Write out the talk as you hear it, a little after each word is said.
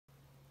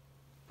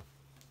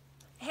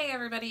Hey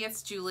everybody,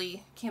 it's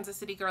Julie, Kansas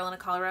City girl in a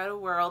Colorado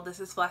world. This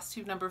is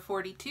Flosstube number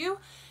 42.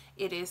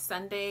 It is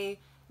Sunday,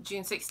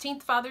 June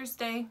 16th, Father's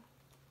Day.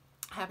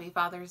 Happy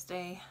Father's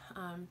Day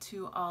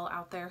to all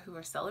out there who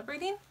are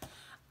celebrating.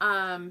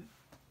 I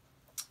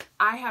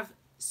have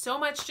so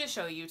much to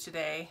show you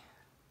today.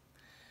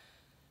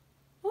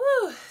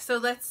 Woo! So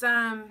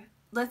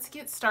let's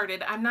get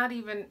started. I'm not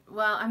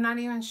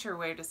even sure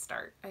where to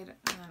start. I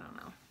don't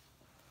know.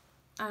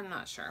 I'm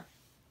not sure.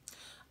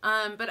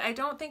 But I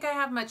don't think I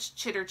have much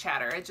chitter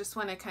chatter. I just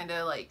want to kind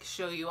of like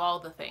show you all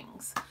the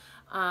things.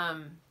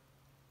 I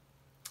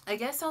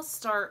guess I'll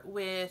start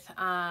with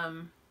my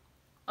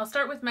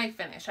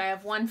finish. I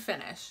have one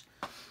finish.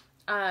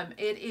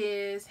 It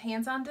is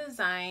Hands-On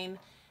Design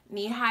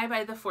Knee High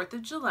by the 4th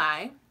of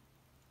July.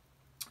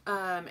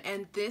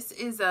 And this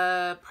is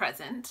a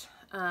present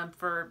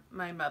for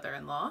my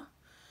mother-in-law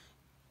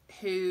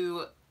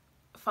who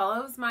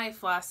follows my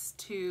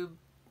Flosstube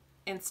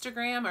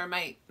Instagram, or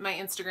my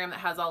Instagram that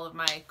has all of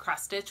my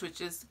cross stitch,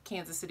 which is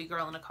Kansas City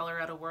girl in a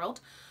Colorado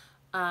world.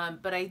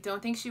 But I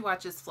don't think she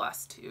watches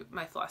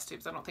my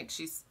Flosstubes. I don't think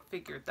she's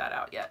figured that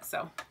out yet.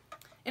 So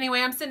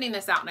anyway, I'm sending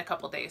this out in a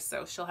couple days,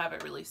 so she'll have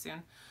it really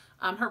soon.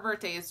 Her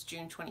birthday is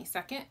June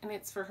 22nd, and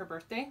it's for her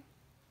birthday.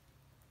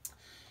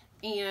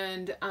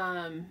 And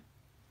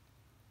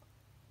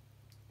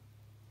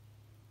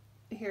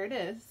here it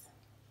is.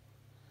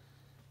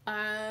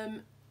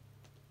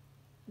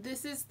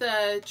 This is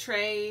the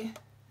tray,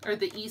 or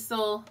the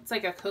easel. It's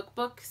like a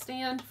cookbook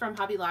stand from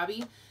Hobby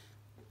Lobby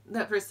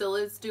that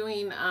Priscilla's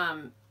doing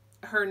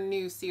her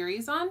new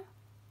series on.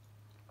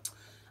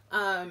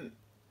 I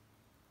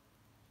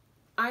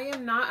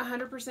am not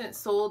 100%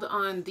 sold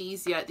on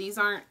these yet. These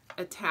aren't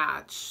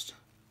attached.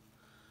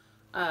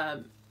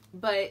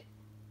 But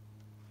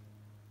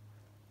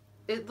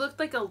it looked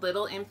like a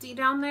little empty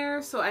down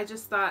there, so I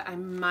just thought I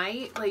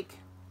might like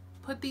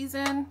put these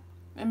in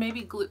and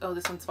maybe glue. Oh,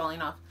 this one's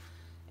falling off.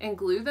 And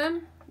glue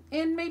them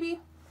in maybe,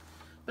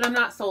 but I'm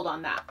not sold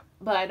on that.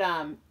 But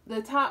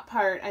the top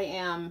part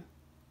I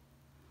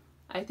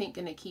think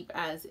gonna keep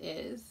as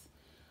is.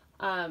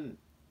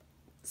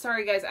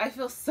 Sorry guys, I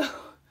feel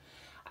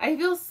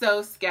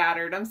so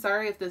scattered. I'm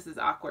sorry if this is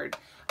awkward.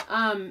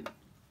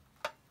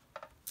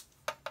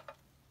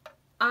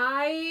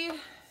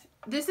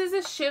 This is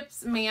a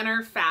Ship's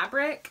Manor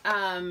fabric.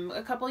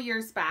 A couple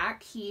years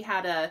back he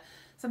had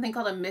something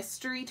called a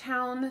Mystery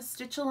Town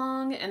stitch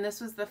along, and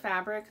this was the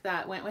fabric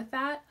that went with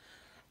that.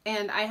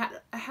 And I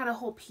had a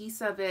whole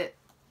piece of it.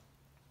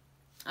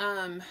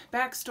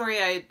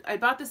 Backstory, I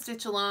bought the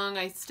stitch along,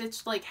 I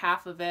stitched like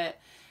half of it,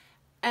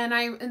 and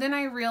then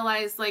I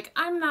realized like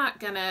I'm not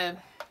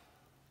gonna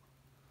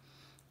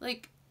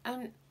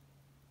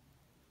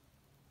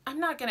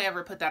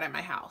ever put that in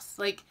my house.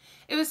 Like,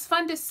 it was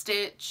fun to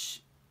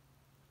stitch,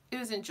 it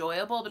was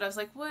enjoyable, but I was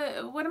like,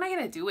 what am I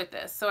going to do with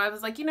this? So I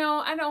was like, you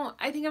know,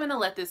 I think I'm going to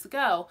let this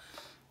go.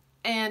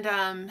 And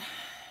a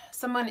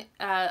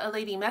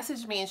lady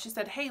messaged me and she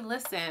said, hey,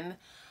 listen,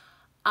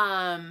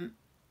 I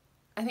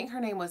think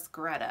her name was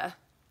Greta.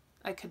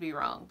 I could be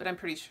wrong, but I'm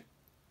pretty sure.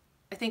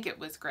 I think it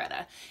was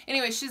Greta.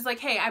 Anyway, she's like,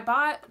 hey, I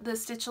bought the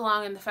stitch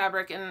along in the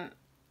fabric and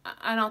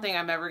I don't think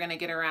I'm ever going to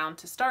get around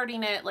to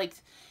starting it. Like,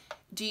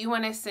 do you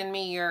want to send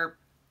me your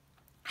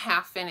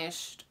half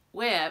finished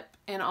whip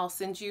and I'll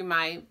send you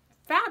my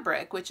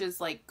fabric, which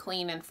is like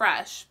clean and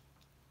fresh.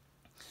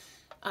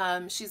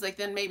 She's like,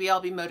 then maybe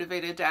I'll be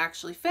motivated to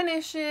actually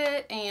finish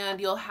it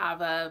and you'll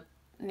have a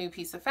new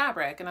piece of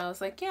fabric. And I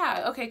was like,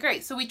 yeah, okay,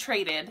 great. So we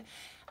traded,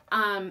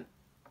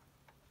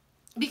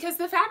 because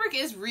the fabric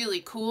is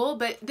really cool,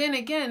 but then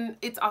again,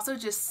 it's also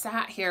just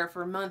sat here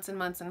for months and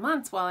months and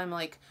months while I'm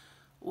like,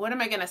 what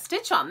am I going to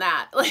stitch on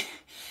that? Like,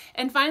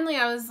 and finally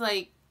I was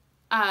like,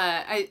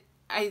 I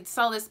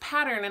saw this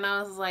pattern and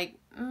I was like,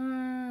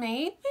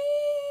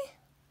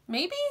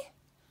 maybe,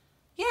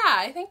 yeah,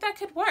 I think that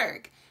could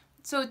work.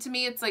 So to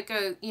me, it's like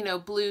a, you know,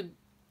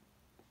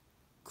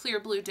 clear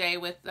blue day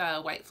with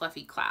white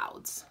fluffy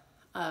clouds,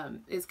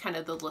 is kind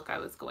of the look I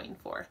was going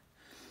for.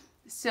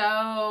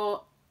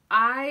 So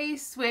I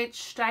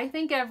switched, I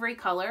think, every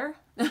color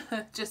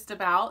just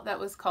about that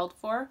was called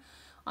for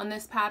on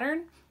this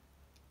pattern.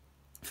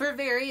 For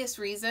various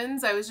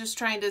reasons. I was just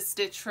trying to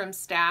stitch from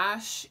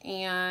stash,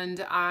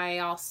 and I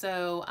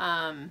also,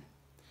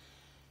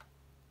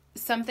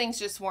 some things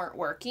just weren't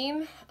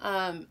working.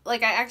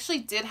 Like, I actually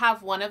did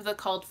have one of the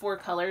called for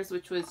colors,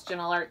 which was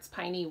Gentle Arts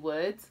Piney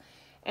Woods,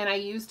 and I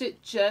used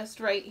it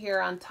just right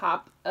here on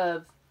top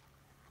of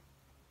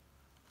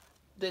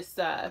this,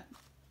 I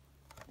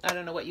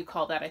don't know what you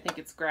call that. I think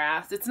it's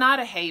grass. It's not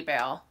a hay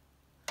bale.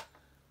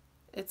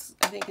 I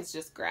think it's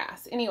just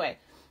grass. Anyway.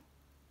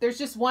 There's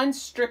just one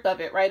strip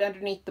of it right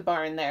underneath the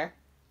barn there.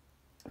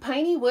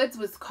 Piney Woods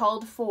was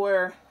called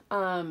for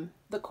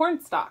the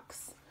corn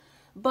stalks,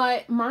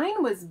 but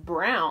mine was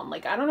brown.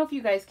 Like, I don't know if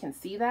you guys can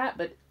see that,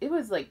 but it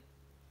was like,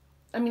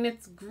 I mean,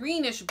 it's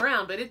greenish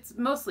brown, but it's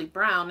mostly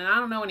brown, and I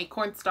don't know any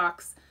corn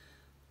stalks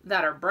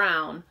that are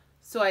brown.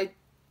 So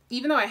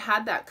even though I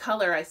had that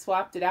color, I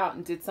swapped it out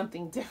and did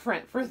something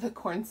different for the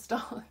corn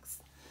stalks.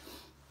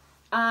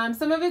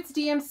 Some of it's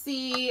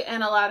DMC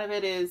and a lot of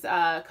it is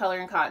Color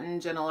and Cotton,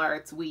 Gentle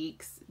Arts,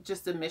 Weeks,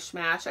 just a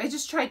mishmash. I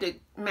just tried to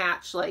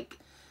match like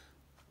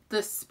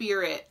the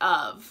spirit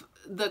of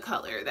the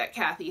color that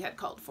Kathy had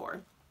called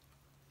for.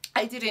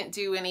 I didn't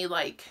do any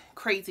like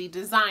crazy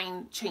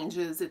design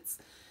changes.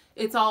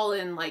 It's all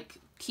in like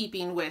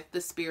keeping with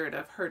the spirit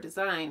of her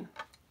design.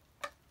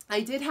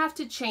 I did have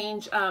to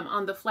change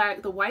on the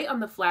flag, the white on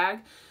the flag.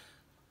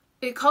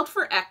 It called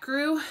for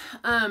ecru.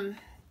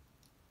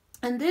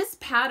 And this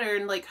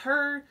pattern, like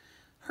her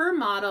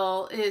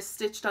model is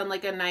stitched on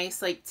like a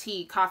nice like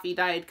tea coffee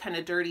dyed kind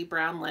of dirty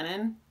brown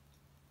linen.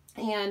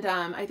 And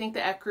I think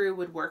the ecru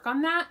would work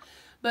on that.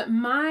 But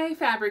my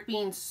fabric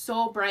being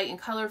so bright and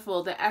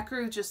colorful, the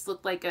ecru just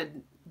looked like a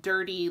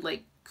dirty,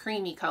 like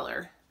creamy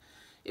color.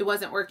 It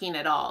wasn't working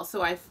at all.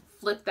 So I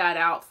flipped that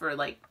out for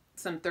like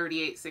some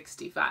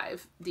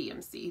 3865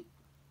 DMC.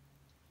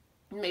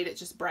 Made it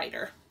just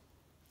brighter.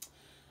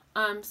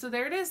 So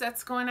there it is.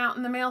 That's going out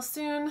in the mail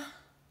soon,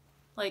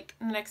 like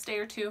the next day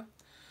or two.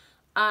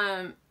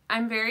 I'm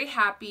very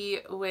happy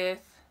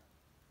with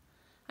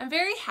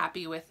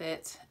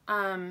it.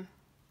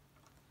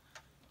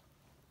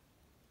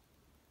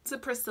 It's a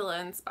Priscilla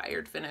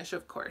inspired finish,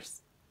 of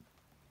course.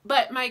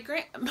 But my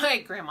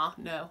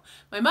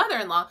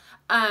mother-in-law,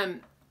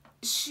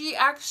 she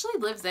actually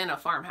lives in a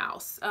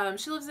farmhouse.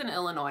 She lives in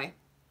Illinois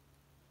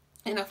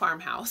in a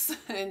farmhouse,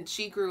 and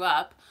she grew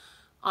up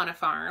on a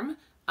farm.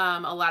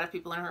 A lot of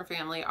people in her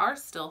family are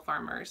still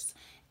farmers,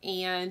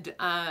 and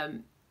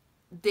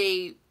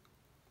they,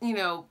 you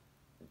know,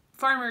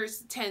 farmers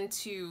tend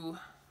to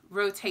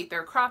rotate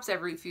their crops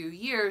every few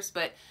years,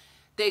 but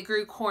they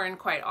grew corn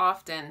quite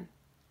often.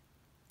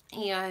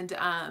 And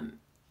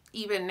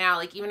even now,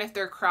 like even if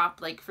their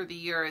crop like for the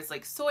year is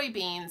like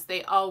soybeans,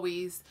 they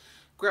always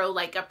grow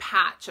like a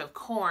patch of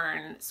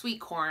corn, sweet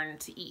corn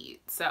to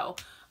eat. So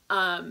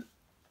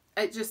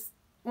it just,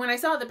 when I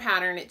saw the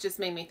pattern, it just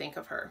made me think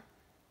of her.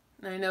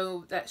 And I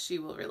know that she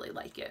will really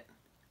like it.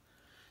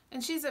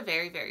 And she's a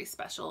very, very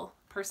special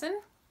person.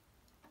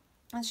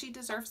 And she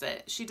deserves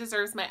it. She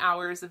deserves my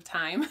hours of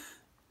time.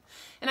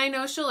 And I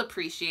know she'll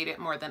appreciate it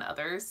more than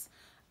others.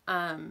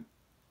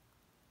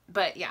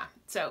 But yeah,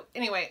 so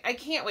anyway, I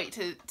can't wait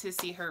to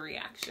see her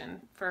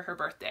reaction for her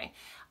birthday.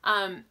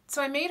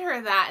 So I made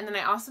her that, and then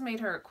I also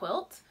made her a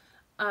quilt,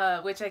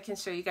 which I can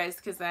show you guys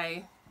because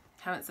I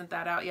haven't sent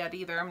that out yet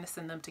either. I'm going to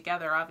send them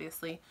together,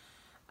 obviously.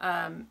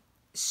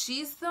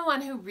 She's the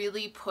one who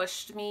really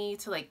pushed me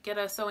to like get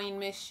a sewing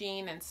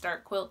machine and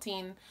start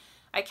quilting.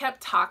 I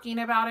kept talking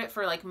about it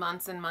for like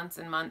months and months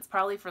and months,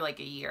 probably for like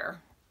a year.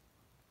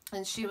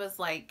 And she was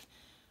like,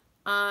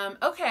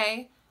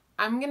 okay,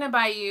 I'm going to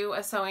buy you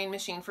a sewing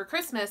machine for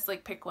Christmas,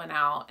 like pick one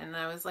out. And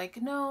I was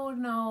like,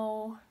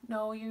 no,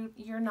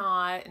 you're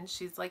not. And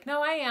she's like,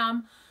 no, I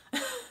am.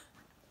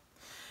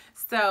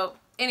 So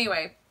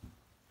anyway,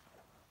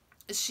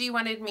 she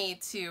wanted me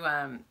to,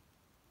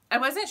 I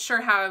wasn't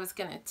sure how I was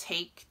going to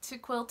take to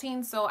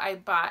quilting. So I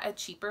bought a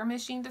cheaper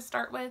machine to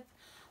start with.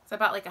 It's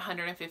about like a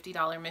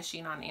 $150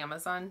 machine on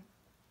Amazon.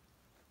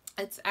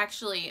 It's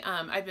actually,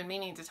 I've been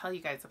meaning to tell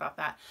you guys about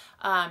that.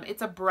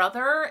 It's a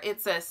Brother.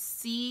 It's a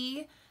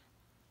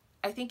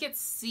I think it's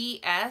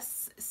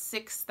CS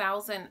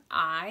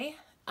 6000i.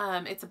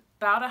 It's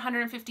about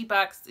 150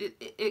 bucks.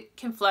 It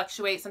can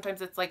fluctuate.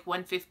 Sometimes it's like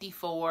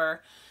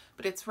 154,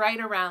 but it's right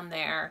around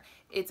there.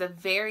 It's a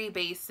very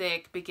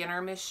basic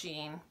beginner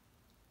machine.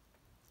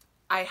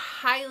 I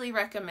highly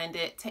recommend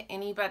it to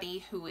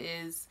anybody who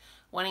is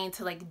wanting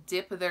to like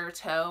dip their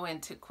toe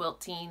into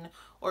quilting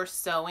or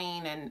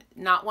sewing and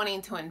not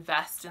wanting to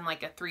invest in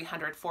like a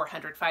 $300,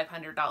 $400,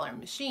 $500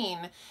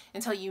 machine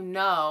until you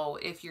know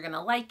if you're going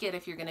to like it,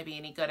 if you're going to be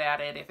any good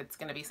at it, if it's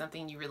going to be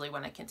something you really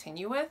want to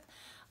continue with.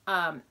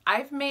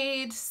 I've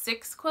made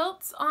 6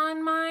 quilts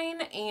on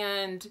mine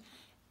and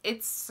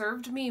it's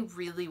served me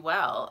really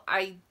well.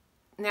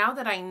 Now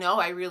that I know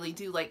I really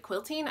do like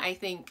quilting, I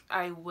think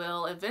I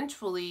will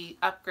eventually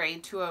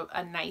upgrade to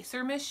a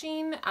nicer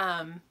machine.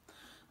 I'm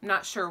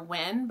not sure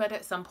when, but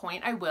at some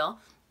point I will.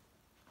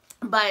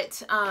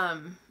 But,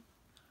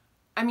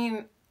 I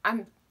mean,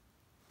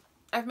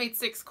 I've made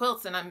 6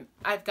 quilts and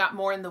I've got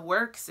more in the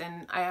works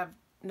and I have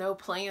no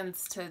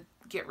plans to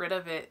get rid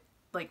of it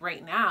like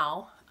right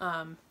now.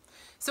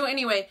 So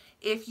anyway,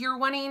 if you're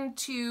wanting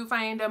to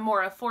find a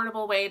more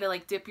affordable way to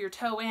like dip your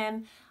toe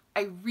in,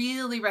 I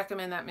really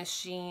recommend that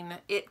machine.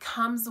 It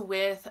comes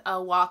with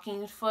a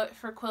walking foot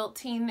for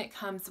quilting. It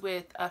comes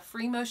with a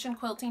free motion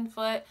quilting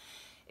foot.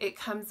 It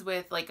comes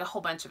with like a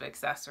whole bunch of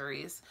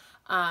accessories.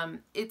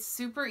 It's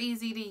super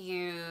easy to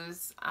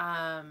use.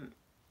 I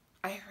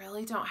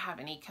really don't have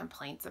any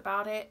complaints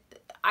about it.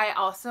 I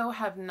also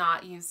have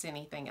not used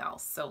anything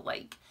else. So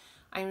like,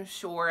 I'm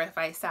sure if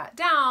I sat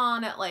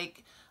down at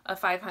like a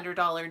 $500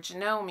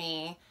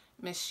 Janome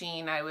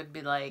machine, I would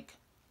be like,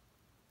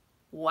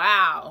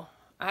 wow,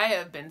 I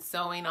have been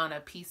sewing on a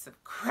piece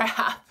of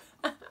crap.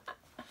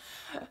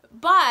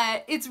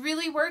 But it's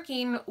really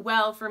working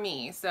well for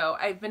me. So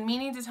I've been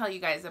meaning to tell you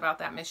guys about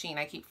that machine.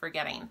 I keep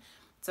forgetting.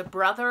 It's a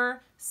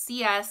Brother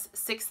CS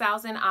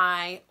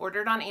 6000i,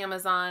 ordered on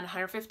Amazon,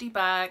 150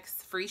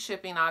 bucks, free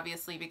shipping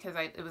obviously because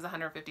it was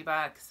 150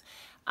 bucks.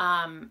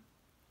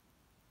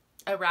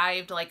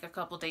 Arrived like a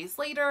couple days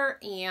later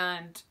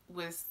and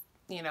was,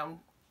 you know,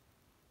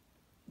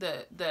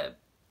 the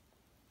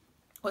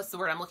what's the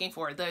word I'm looking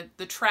for?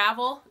 The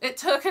travel it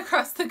took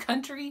across the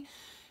country,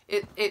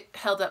 it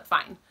held up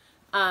fine.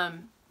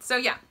 So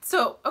yeah,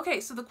 so okay,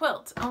 so the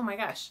quilt. Oh my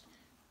gosh,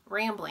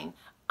 rambling.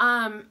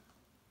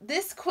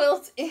 This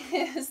quilt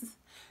is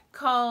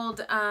called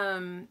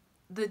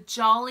the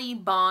Jolly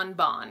Bon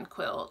Bon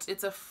quilt.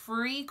 It's a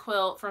free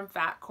quilt from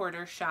Fat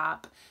Quarter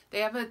Shop. They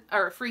have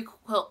a free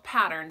quilt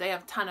pattern. They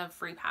have a ton of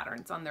free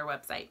patterns on their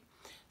website.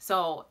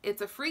 So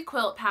it's a free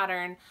quilt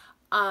pattern.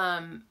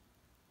 A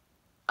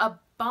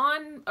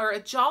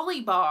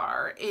Jolly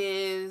Bar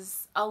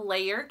is a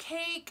layer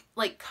cake,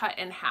 like cut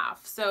in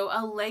half. So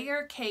a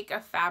layer cake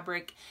of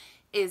fabric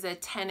is a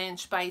 10"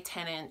 by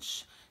 10"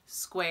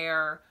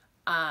 square,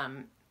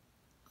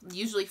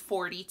 usually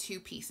 42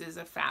 pieces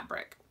of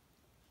fabric.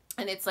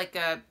 And it's like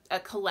a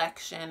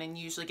collection, and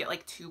you usually get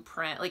like two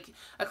print, like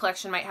a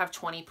collection might have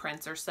 20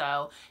 prints or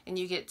so, and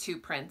you get two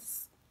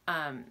prints,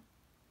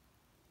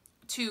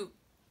 two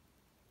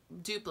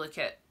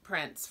duplicate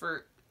prints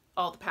for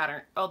all the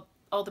pattern,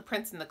 all the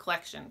prints in the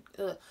collection.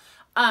 Ugh.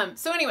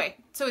 So anyway,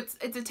 so it's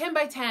a 10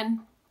 by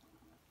 10"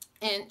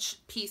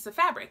 piece of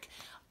fabric.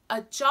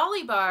 A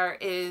Jolly Bar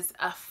is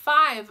a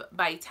 5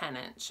 by 10"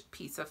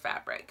 piece of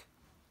fabric.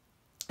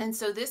 And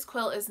so this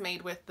quilt is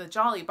made with the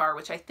Jolly Bar,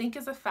 which I think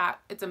is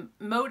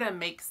Moda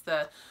makes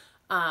the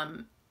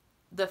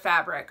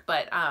fabric,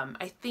 but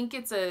I think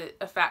it's a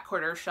Fat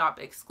Quarter Shop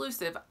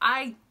exclusive.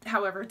 I,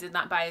 however, did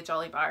not buy a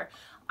Jolly Bar.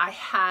 I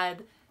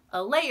had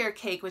a layer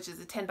cake, which is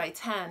a 10 by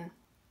 10,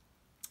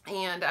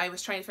 and I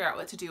was trying to figure out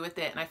what to do with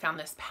it, and I found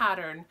this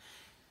pattern,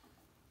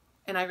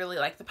 and I really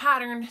like the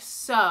pattern,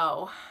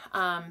 so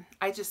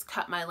I just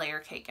cut my layer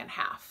cake in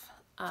half.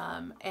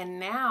 And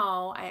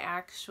now I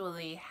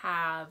actually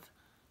have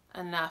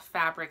enough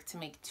fabric to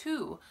make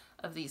 2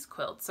 of these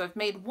quilts. So I've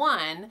made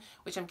one,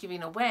 which I'm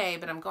giving away,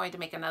 but I'm going to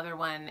make another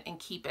one and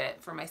keep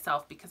it for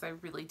myself because I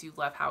really do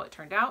love how it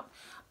turned out.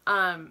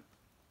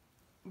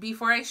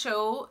 Before I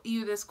show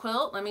you this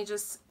quilt, let me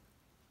just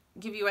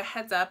give you a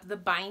heads up. The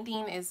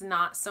binding is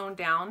not sewn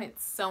down,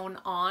 it's sewn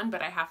on,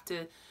 but I have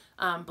to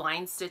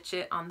blind stitch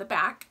it on the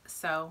back.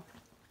 So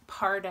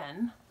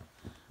pardon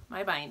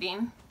my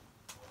binding.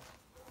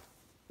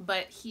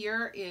 But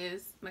here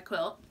is my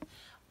quilt.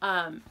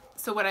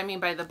 So what I mean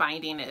by the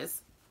binding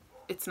is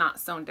it's not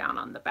sewn down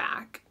on the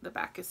back. The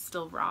back is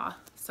still raw.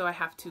 So I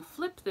have to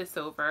flip this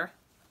over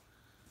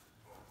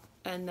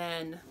and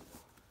then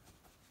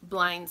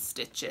blind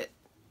stitch it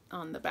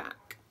on the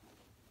back.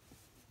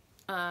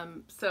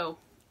 So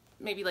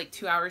maybe like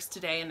 2 hours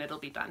today and it'll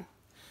be done.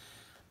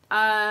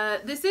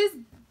 This is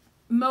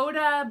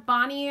Moda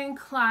Bonnie and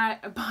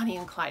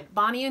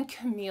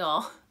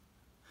Camille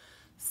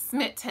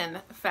Smitten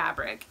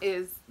fabric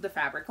is the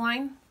fabric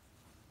line.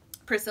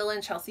 Priscilla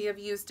and Chelsea have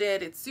used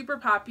it. It's super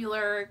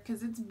popular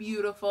because it's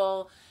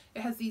beautiful.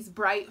 It has these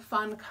bright,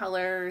 fun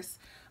colors,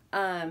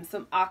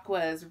 some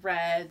aquas,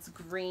 reds,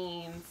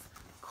 greens,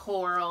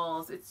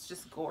 corals. It's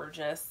just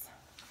gorgeous.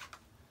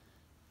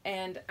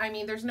 And I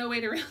mean, there's no way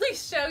to really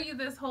show you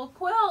this whole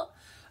quilt,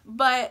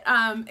 but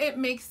it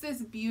makes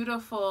this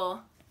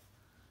beautiful,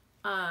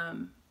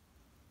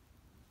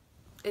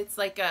 it's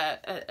like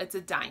it's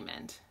a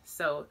diamond.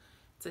 So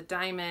it's a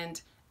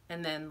diamond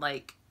and then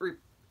like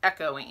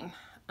echoing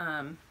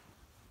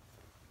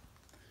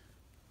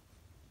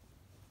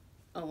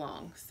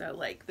along. So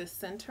like the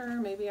center,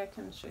 maybe I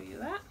can show you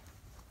that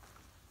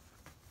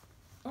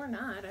or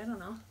not, I don't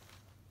know.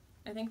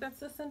 I think that's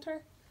the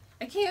center.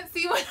 I can't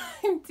see what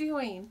I'm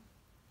doing.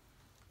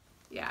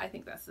 Yeah, I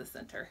think that's the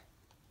center.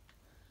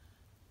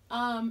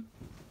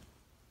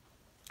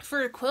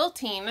 For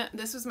quilting,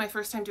 this was my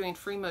first time doing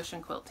free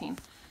motion quilting.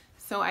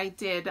 So I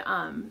did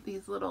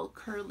these little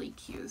curly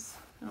cues.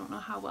 I don't know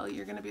how well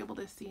you're going to be able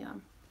to see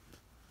them.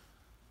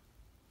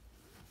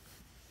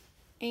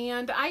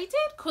 And I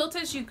did quilt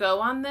as you go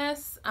on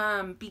this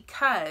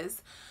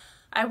because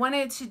I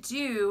wanted to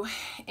do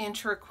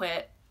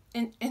intricate,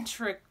 I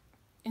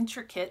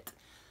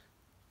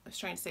was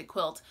trying to say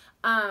quilt.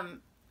 I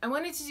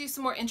wanted to do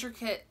some more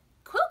intricate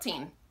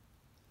quilting.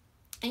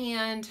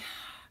 And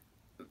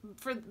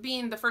for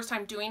being the first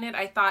time doing it,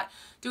 I thought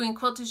doing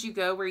quilt as you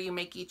go, where you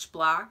make each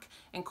block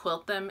and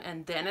quilt them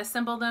and then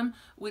assemble them,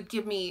 would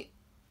give me,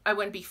 I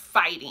wouldn't be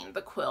fighting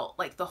the quilt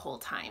like the whole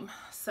time.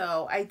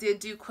 So I did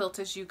do quilt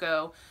as you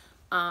go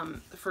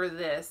for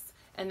this.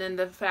 And then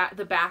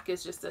the back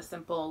is just a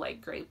simple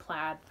like gray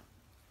plaid.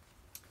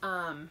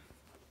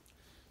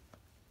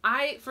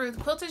 For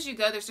quilt as you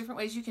go, there's different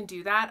ways you can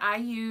do that. I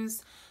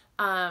use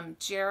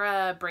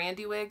Jara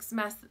Brandywig's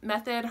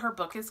method. Her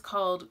book is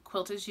called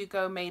Quilt as You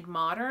Go Made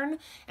Modern,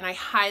 and I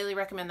highly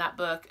recommend that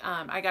book.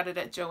 I got it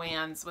at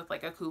Joann's with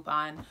like a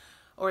coupon,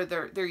 or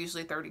they're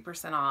usually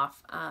 30%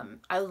 off.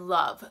 I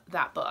love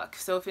that book.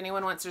 So if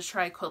anyone wants to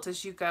try Quilt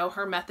as You Go,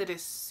 her method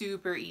is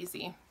super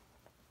easy.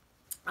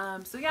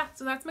 So yeah,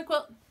 so that's my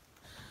quilt.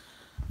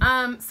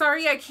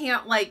 Sorry I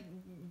can't like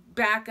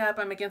back up,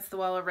 I'm against the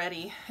wall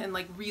already, and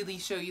like really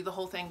show you the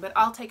whole thing, but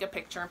I'll take a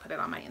picture and put it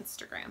on my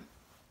Instagram.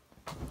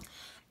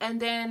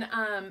 And then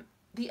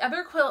the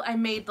other quilt I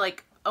made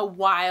like a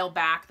while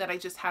back that I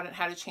just hadn't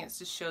had a chance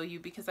to show you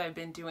because I've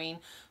been doing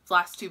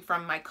Flosstube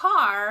from my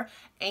car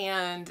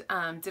and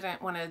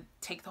didn't want to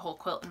take the whole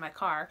quilt in my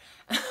car,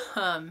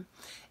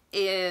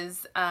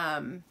 this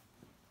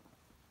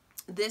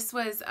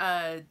was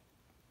a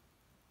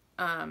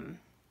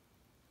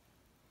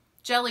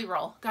jelly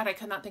roll. God, I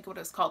could not think of what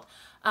it was called.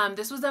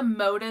 This was a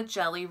Moda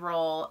jelly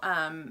roll.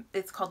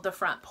 It's called the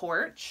Front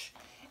Porch,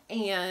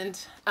 and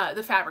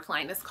the fabric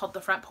line is called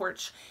the Front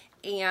Porch.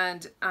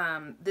 And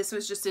this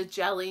was just a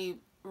jelly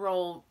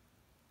roll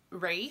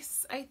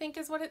race, I think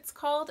is what it's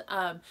called.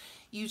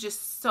 You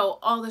just sew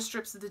all the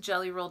strips of the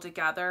jelly roll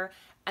together,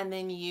 and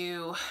then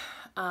you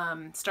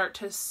start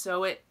to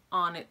sew it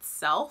on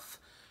itself.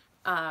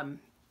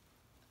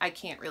 I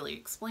can't really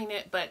explain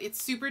it, but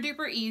it's super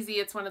duper easy.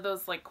 It's one of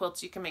those like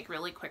quilts you can make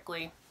really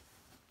quickly.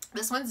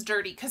 This one's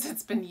dirty because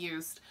it's been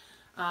used.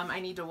 I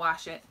need to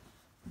wash it,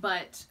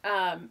 but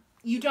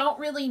you don't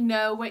really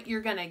know what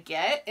you're gonna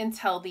get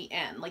until the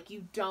end. Like,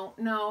 you don't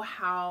know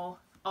how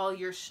all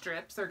your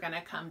strips are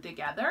gonna come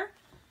together.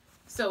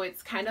 So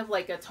it's kind of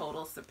like a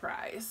total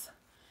surprise.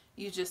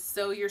 You just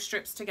sew your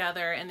strips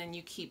together and then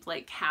you keep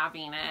like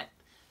having it,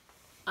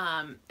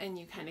 and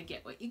you kind of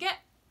get what you get.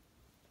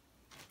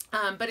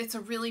 But it's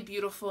a really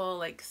beautiful,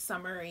 like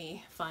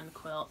summery, fun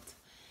quilt.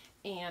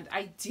 And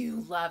I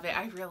do love it.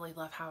 I really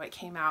love how it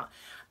came out.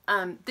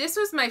 This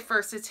was my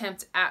first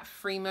attempt at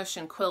free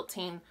motion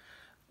quilting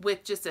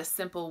with just a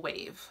simple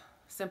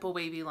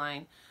wavy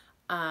line.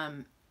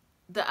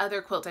 The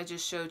other quilt I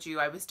just showed you,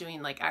 I was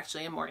doing like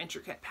actually a more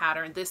intricate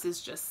pattern. This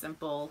is just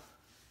simple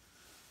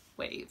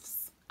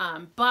waves.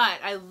 But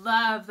I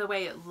love the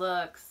way it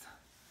looks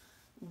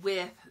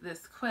with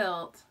this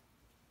quilt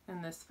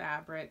and this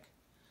fabric.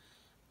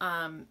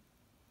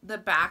 The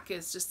back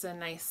is just a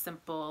nice,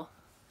 simple,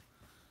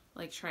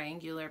 like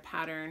triangular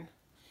pattern.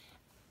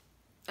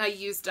 I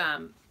used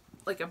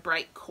like a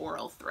bright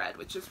coral thread,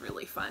 which is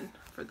really fun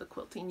for the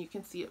quilting. You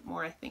can see it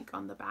more, I think,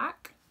 on the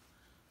back.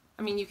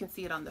 I mean, you can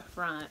see it on the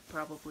front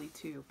probably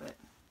too, but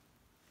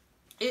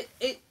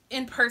it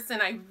in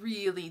person, I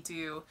really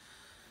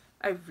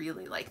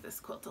like this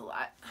quilt a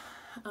lot.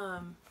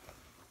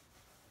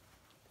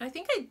 I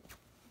think I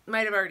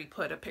might have already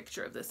put a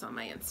picture of this on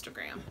my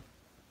Instagram.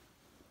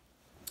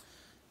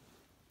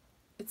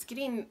 It's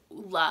getting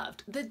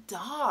loved.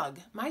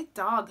 My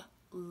dog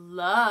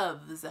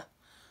loves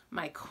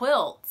my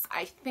quilts.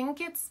 I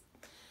think it's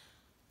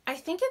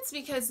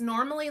because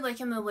normally, like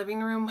in the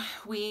living room,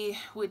 we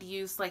would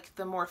use like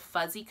the more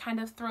fuzzy kind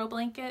of throw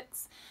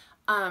blankets,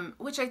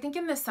 which I think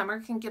in the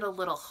summer can get a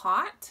little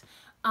hot.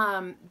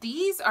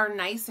 These are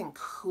nice and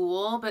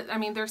cool, but I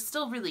mean, they're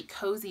still really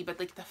cozy, but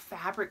like the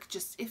fabric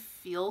just, it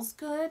feels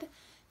good.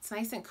 It's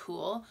nice and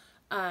cool.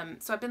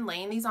 So I've been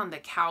laying these on the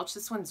couch.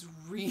 This one's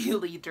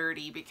really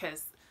dirty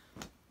because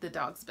the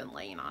dog's been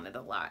laying on it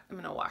a lot. I'm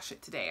going to wash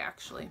it today,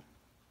 actually.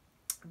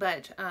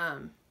 But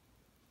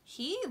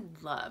he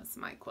loves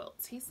my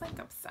quilts. He's like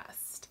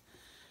obsessed.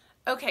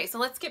 Okay, so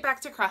let's get back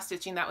to cross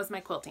stitching. That was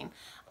my quilting.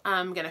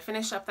 I'm going to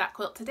finish up that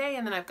quilt today,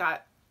 and then I've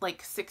got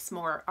like 6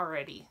 more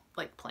already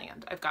like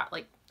planned. I've got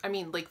like, I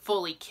mean, like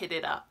fully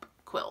kitted up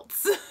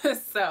quilts.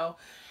 So,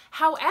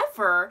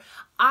 however,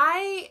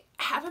 I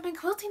haven't been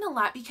quilting a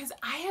lot because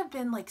I have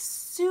been like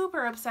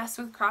super obsessed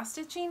with cross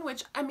stitching,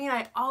 which, I mean,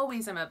 I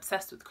always am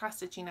obsessed with cross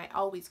stitching. I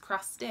always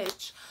cross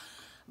stitch,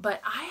 but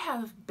I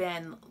have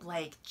been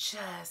like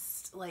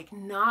just like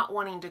not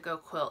wanting to go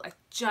quilt. I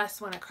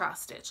just want to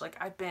cross stitch. Like,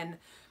 I've been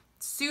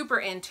super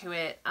into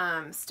it.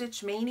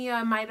 Stitch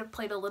Mania might have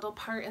played a little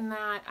part in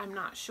that. I'm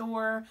not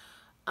sure.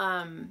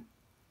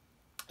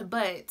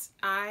 But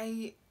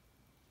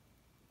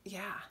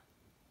yeah,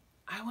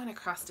 I want to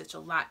cross stitch a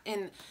lot.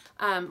 And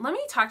let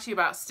me talk to you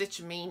about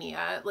Stitch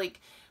Mania.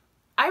 Like,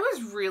 I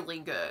was really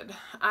good.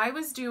 I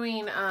was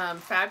doing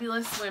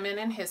Fabulous Women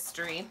in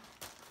History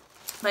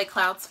by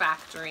Clouds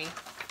Factory.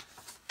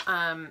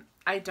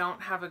 I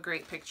don't have a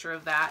great picture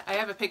of that. I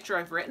have a picture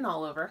I've written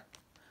all over.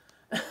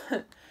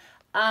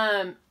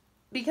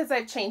 Because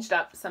I've changed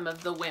up some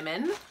of the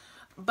women.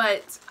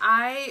 But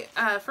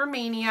for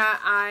Mania,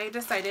 I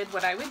decided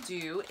what I would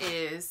do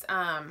is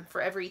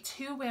for every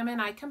 2 women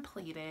I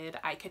completed,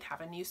 I could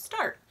have a new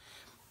start.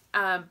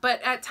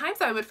 But at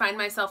times I would find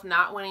myself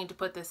not wanting to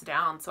put this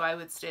down, so I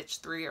would stitch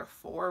 3 or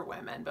 4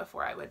 women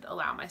before I would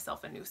allow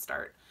myself a new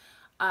start.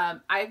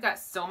 I've got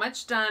so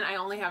much done. I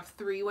only have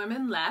 3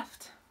 women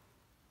left.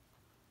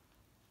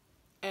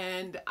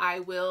 And I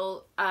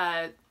will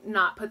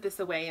not put this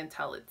away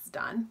until it's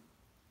done.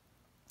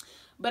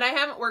 But I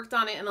haven't worked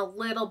on it in a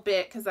little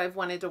bit because I've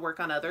wanted to work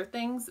on other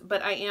things.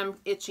 But I am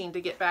itching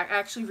to get back. I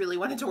actually really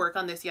wanted to work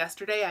on this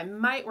yesterday. I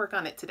might work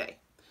on it today.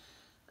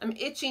 I'm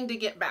itching to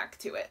get back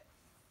to it.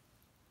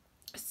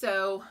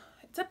 So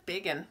it's a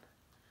big one.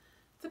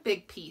 It's a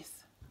big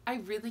piece. I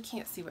really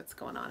can't see what's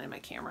going on in my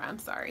camera. I'm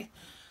sorry.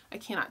 I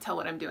cannot tell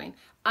what I'm doing.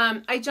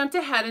 I jumped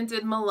ahead and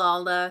did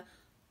Malala.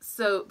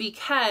 So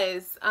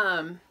because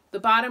the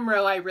bottom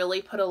row, I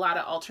really put a lot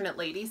of alternate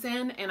ladies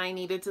in, and I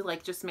needed to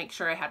like just make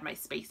sure I had my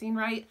spacing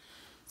right.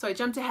 So I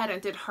jumped ahead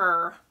and did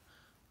her.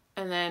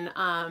 And then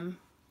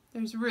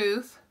there's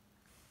Ruth,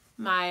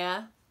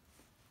 Maya,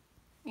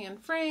 and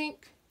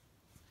Frank.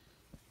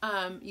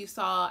 You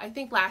saw, I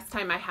think last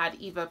time I had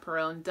Eva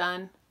Perón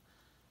done.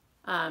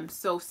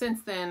 So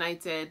since then I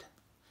did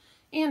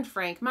Anne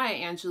Frank, Maya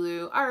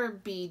Angelou,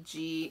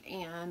 RBG,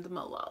 and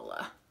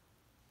Malala.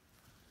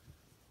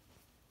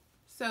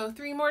 So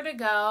 3 more to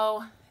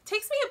go. It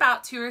takes me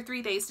about 2 or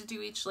 3 days to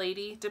do each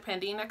lady,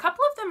 depending. A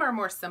couple of them are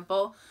more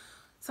simple.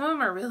 Some of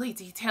them are really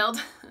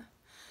detailed.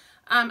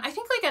 I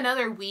think like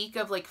another week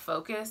of like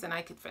focus and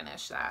I could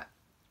finish that.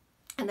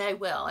 And I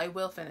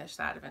will finish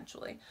that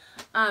eventually.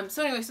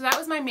 So anyway, so that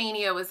was my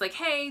mania, was like,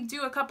 hey,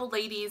 do a couple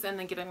ladies and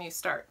then get a new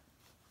start.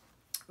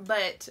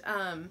 But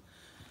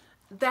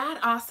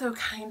that also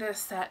kind of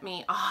set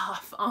me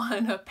off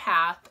on a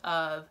path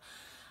of,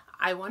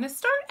 I want to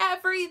start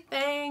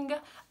everything.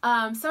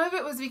 Some of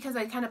it was because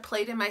I kind of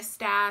played in my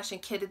stash and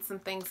kitted some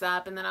things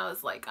up. And then I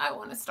was like, I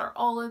want to start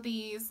all of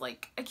these.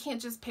 Like, I can't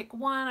just pick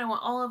one. I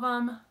want all of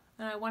them.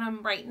 And I want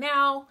them right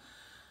now.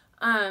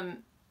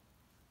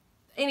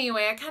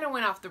 Anyway, I kind of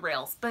went off the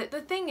rails. But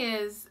the thing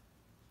is,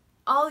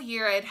 all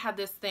year I'd had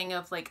this thing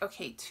of like,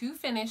 okay, 2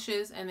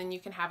 finishes and then you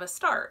can have a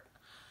start.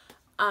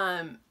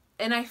 And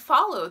I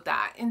followed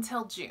that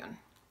until June.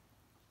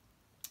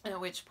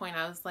 At which point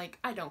I was like,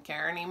 I don't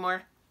care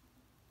anymore.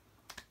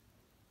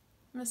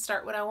 I'm going to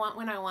start what I want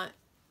when I want.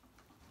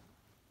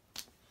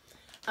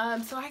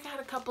 So I got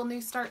a couple new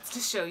starts to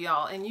show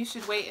y'all, and you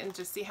should wait and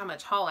just see how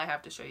much haul I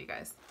have to show you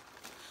guys.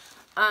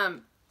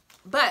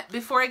 But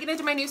before I get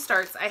into my new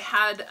starts, I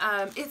had,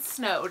 it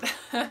snowed.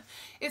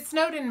 It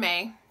snowed in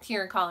May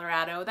here in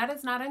Colorado. That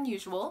is not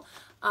unusual.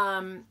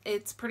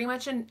 It's pretty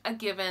much a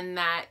given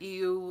that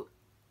you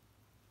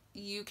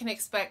can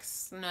expect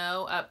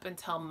snow up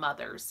until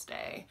Mother's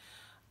Day,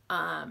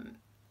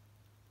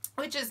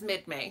 which is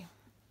mid-May.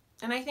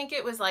 And I think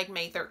it was like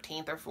May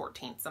 13th or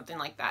 14th, something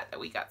like that, that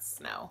we got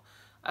snow.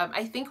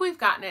 I think we've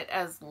gotten it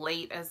as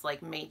late as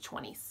like May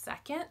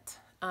 22nd,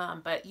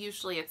 but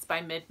usually it's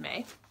by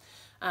mid-May.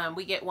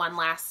 We get one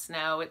last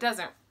snow. It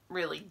doesn't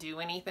really do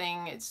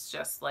anything. It's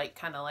just like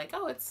kind of like,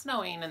 oh, it's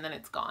snowing, and then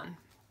it's gone.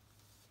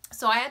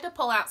 So I had to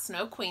pull out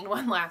Snow Queen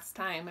one last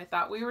time. I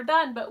thought we were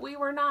done, but we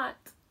were not.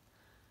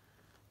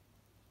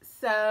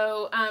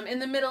 So in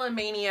the middle of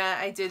Mania,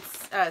 I did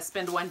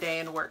spend one day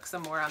and work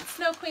some more on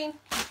Snow Queen.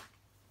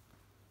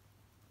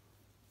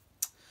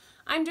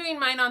 I'm doing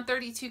mine on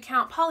 32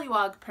 count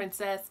Polywog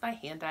Princess by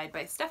Hand Dyed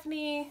by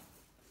Stephanie.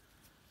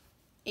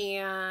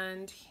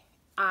 And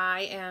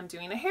I am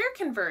doing a hair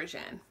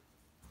conversion.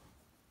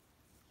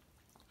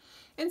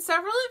 And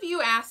several of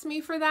you asked me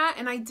for that,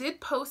 and I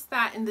did post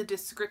that in the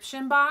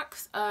description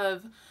box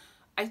of,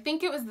 I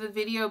think it was the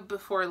video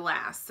before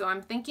last. So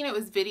I'm thinking it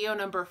was video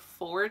number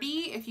 40.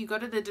 If you go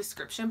to the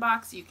description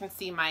box, you can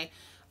see my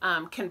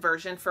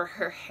conversion for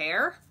her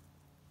hair.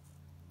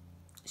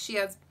 She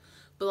has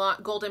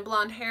golden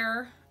blonde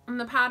hair in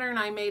the pattern.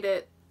 I made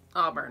it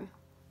auburn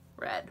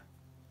red.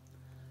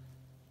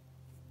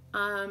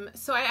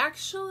 So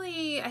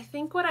I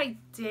think what I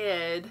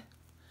did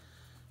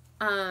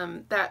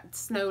that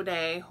snow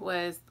day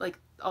was like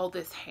all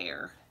this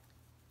hair,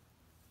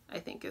 I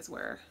think is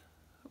where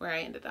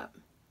I ended up.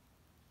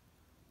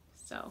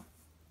 So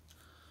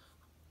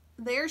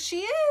there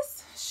she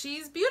is.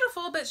 She's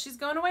beautiful, but she's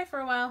going away for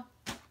a while.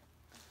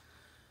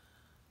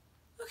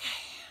 Okay.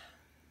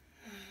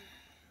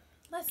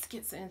 Let's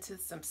get into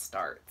some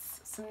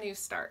starts, some new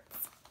starts.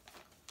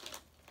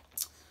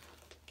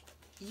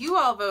 You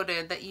all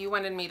voted that you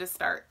wanted me to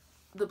start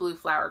the Blue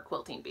Flower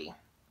Quilting Bee,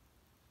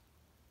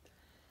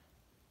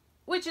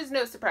 which is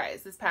no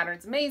surprise. This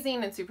pattern's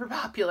amazing and super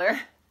popular.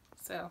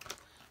 So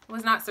I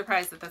was not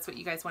surprised that that's what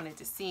you guys wanted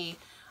to see.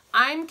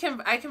 I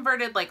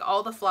converted like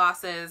all the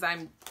flosses.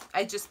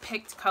 I just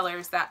picked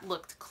colors that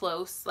looked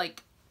close,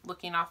 like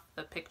looking off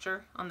the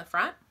picture on the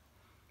front.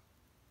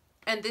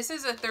 And this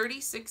is a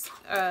 36,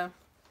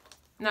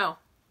 no,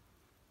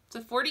 it's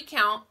a 40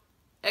 count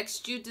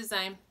X-Jude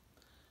design,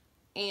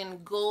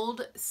 and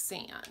gold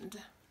sand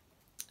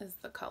is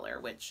the color,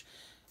 which,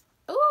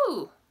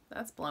 ooh,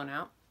 that's blown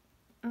out.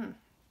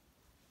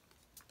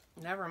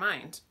 Never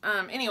mind.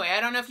 Anyway, I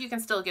don't know if you can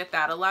still get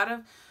that. A lot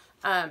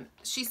of,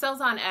 she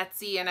sells on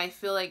Etsy, and I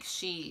feel like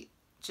she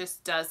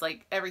just does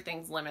like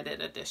everything's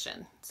limited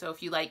edition. So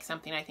if you like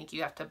something, I think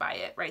you have to buy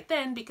it right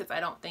then, because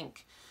I don't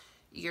think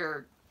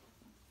you're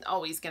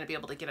always going to be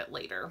able to get it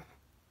later.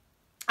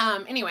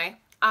 Anyway,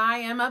 I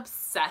am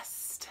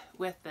obsessed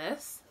with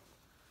this.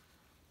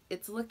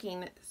 It's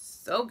looking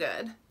so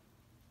good.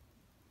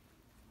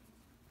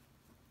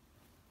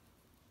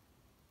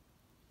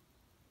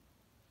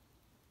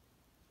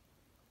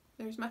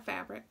 There's my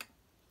fabric.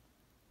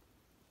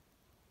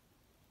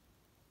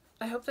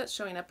 I hope that's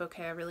showing up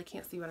okay. I really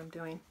can't see what I'm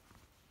doing.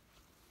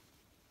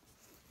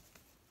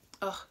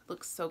 Oh, it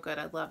looks so good.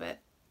 I love it.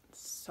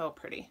 It's so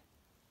pretty.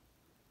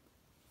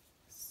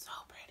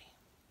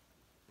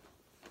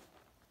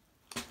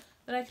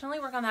 But I can only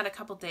work on that a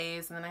couple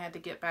days, and then I had to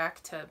get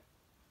back to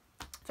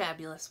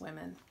Fabulous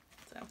Women.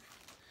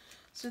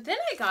 So then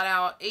I got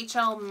out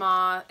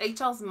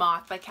HL's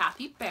Moth by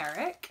Kathy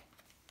Barrick.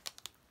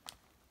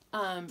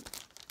 Diana,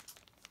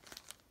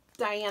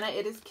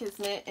 It Is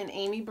Kismet, and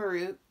Amy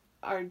Baruch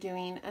are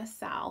doing a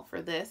sal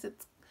for this.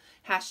 It's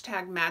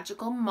hashtag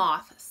Magical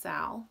Moth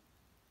Sal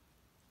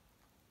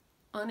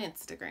on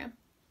Instagram.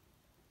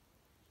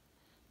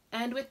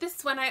 And with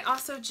this one, I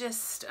also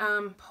just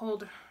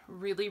pulled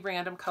really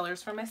random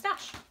colors from my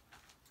stash.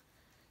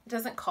 It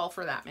doesn't call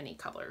for that many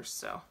colors,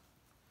 so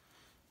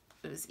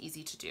it was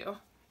easy to do.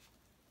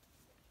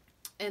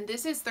 And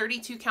this is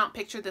 32 count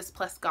Picture This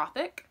plus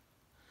Gothic.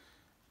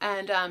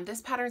 And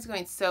this pattern is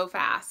going so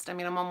fast. I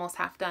mean, I'm almost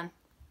half done.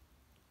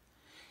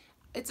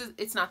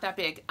 It's not that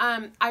big.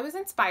 I was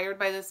inspired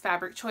by this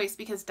fabric choice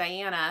because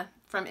Diana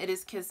from It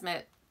Is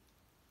Kismet,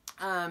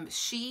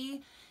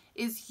 she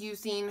is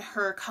using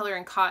her Color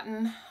and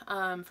Cotton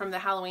from the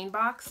Halloween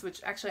box, which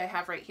actually I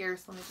have right here,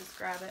 so let me just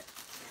grab it.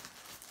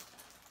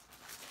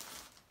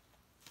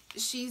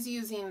 She's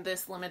using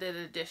this limited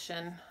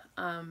edition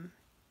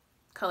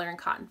Color and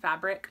Cotton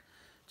fabric,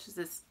 which is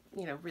this,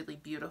 you know, really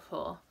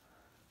beautiful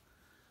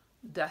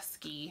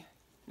dusky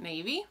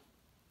navy.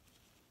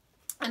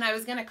 And I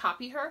was going to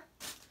copy her,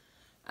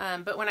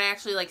 but when I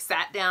actually like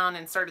sat down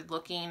and started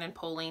looking and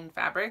pulling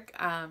fabric,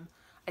 I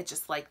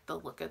just liked the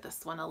look of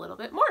this one a little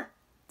bit more.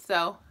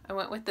 So I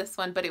went with this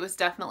one, but it was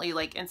definitely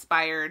like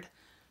inspired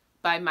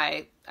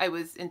by I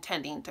was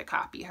intending to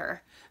copy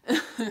her.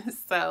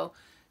 So,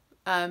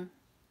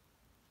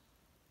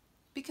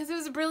 because it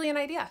was a brilliant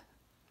idea.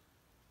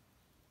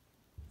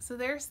 So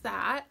there's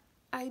that.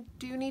 I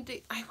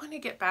want to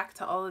get back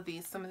to all of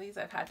these. Some of these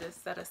I've had to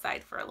set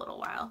aside for a little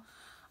while.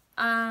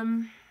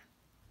 And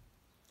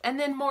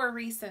then more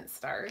recent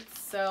starts.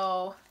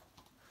 So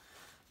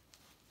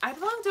I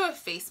belong to a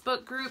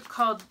Facebook group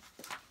called,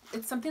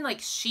 it's something like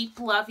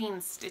Sheep Loving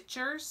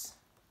Stitchers.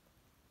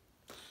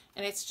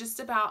 And it's just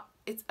about,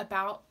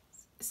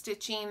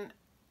 stitching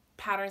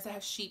patterns that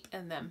have sheep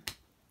in them.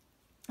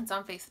 It's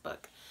on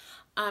Facebook.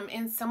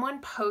 And someone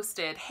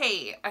posted,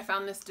 hey, I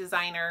found this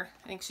designer.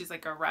 I think she's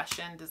like a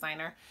Russian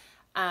designer.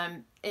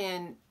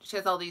 And she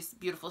has all these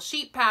beautiful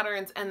sheep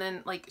patterns. And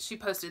then like she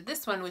posted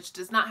this one, which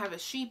does not have a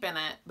sheep in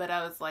it. But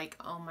I was like,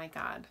 oh my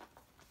God,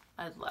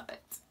 I love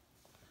it.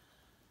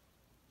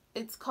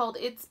 It's called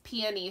It's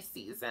Peony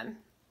Season.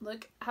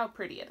 Look how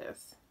pretty it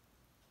is.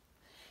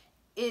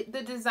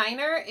 The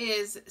designer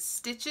is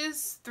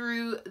Stitches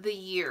Through the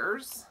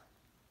Years.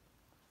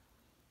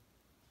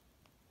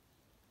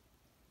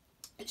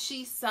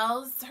 She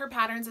sells her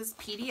patterns as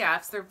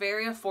PDFs. They're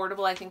very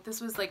affordable. I think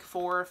this was like $4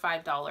 or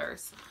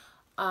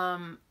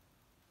 $5.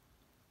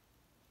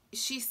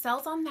 She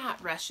sells on that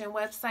Russian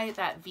website,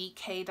 that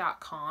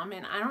vk.com,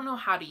 and I don't know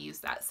how to use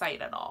that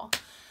site at all.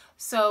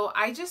 So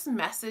I just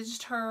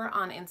messaged her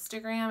on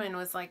Instagram and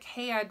was like,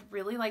 hey, I'd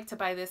really like to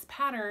buy this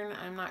pattern.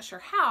 I'm not sure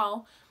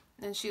how.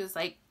 And she was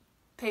like,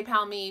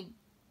 PayPal me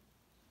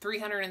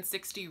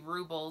 360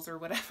 rubles or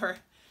whatever,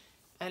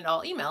 and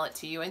I'll email it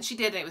to you. And she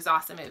did, and it was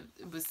awesome.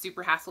 It was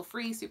super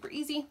hassle-free, super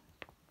easy.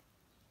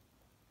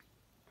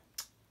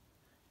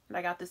 And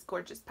I got this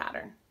gorgeous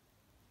pattern.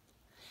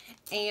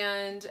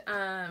 And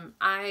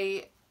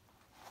I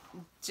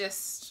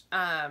just,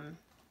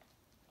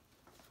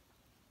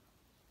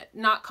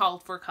 not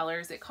called for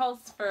colors. It calls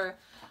for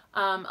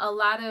a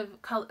lot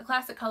of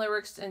classic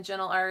colorworks and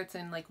gentle arts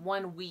and like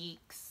 1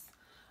 weeks.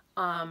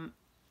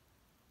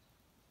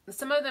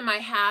 Some of them I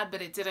had,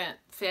 but it didn't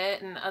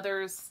fit, and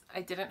others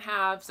I didn't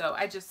have. So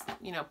I just,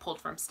 you know, pulled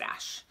from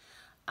stash.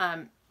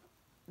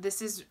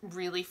 This is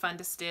really fun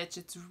to stitch.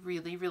 It's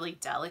really, really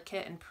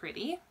delicate and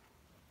pretty.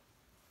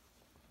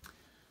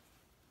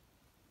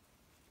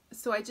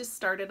 So I just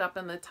started up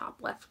in the top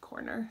left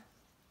corner.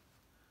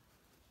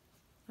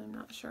 I'm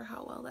not sure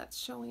how well that's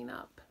showing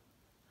up.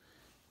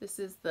 This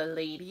is the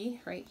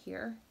lady right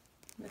here.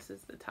 This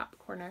is the top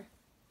corner.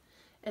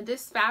 And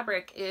this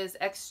fabric is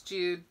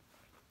X-Jude.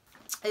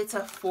 It's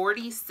a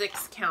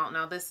 46 count.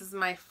 Now this is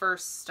my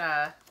first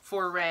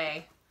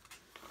foray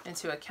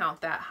into a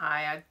count that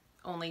high. I've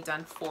only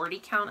done 40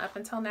 count up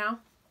until now.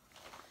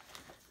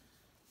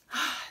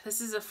 This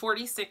is a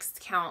 46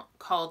 count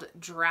called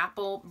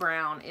Drapple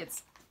Brown.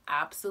 It's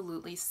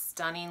absolutely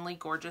stunningly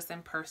gorgeous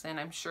in person.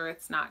 I'm sure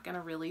it's not going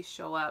to really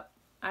show up.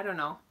 I don't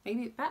know.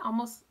 Maybe that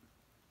almost,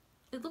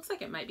 it looks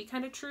like it might be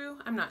kind of true.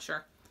 I'm not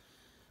sure.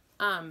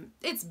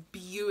 It's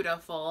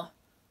beautiful.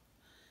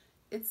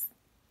 It's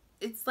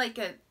like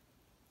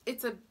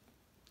it's a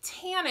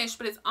tannish,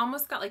 but it's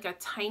almost got like a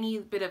tiny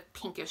bit of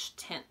pinkish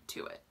tint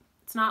to it.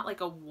 It's not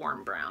like a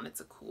warm brown. It's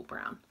a cool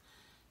brown.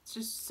 It's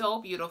just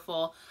so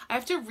beautiful. I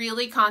have to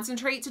really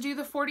concentrate to do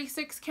the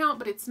 46 count,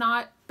 but it's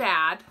not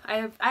bad.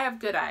 I have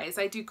good eyes.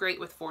 I do great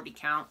with 40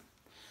 count.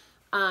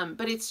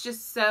 But it's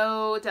just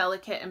so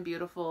delicate and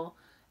beautiful.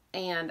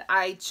 And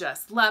I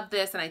just love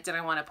this, and I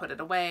didn't want to put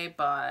it away,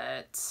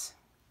 but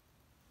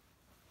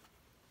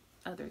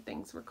other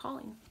things were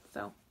calling.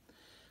 So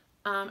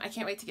I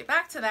can't wait to get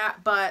back to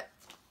that. But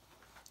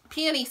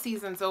Peony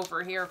season's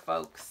over here,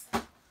 folks. I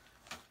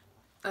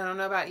don't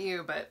know about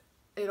you, but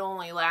it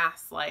only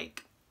lasts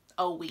like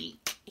a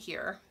week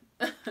here.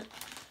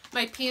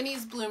 My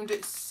peonies bloomed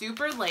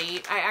super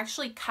late. I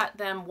actually cut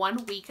them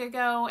 1 week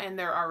ago and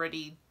they're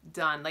already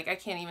done. Like I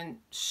can't even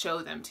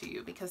show them to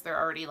you because they're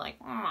already like,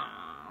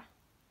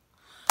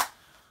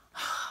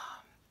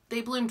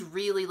 They bloomed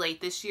really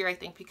late this year, I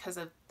think because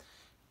of,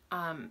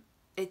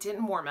 it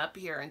didn't warm up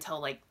here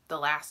until like the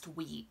last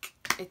week.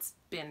 It's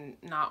been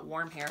not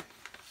warm here.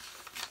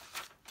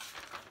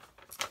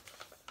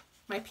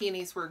 My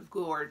peonies were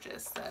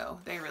gorgeous though.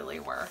 They really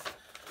were.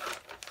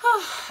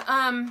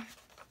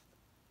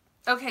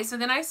 Okay, so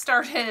then I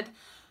started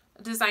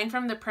Design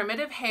from the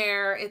Primitive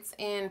Hair. It's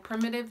in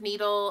Primitive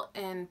Needle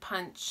and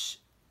Punch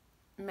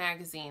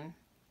magazine.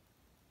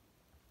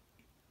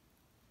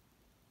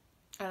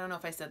 I don't know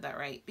if I said that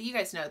right, but you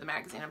guys know the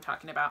magazine I'm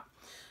talking about.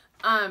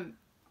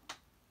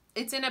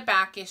 It's in a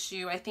back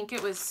issue. I think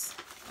it was,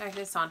 I think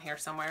it's on here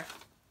somewhere.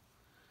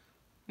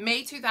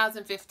 May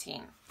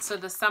 2015. So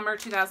the summer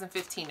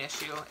 2015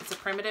 issue. It's a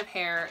Primitive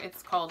Hair.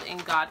 It's called In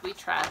God We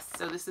Trust.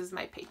 So this is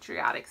my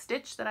patriotic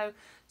stitch that I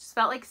just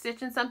felt like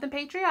stitching something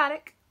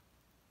patriotic.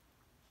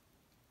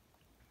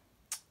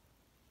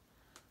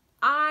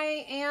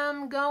 I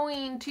am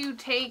going to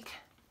take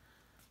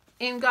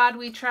In God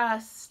We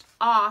Trust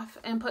off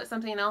and put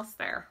something else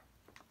there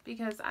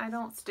because I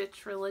don't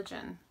stitch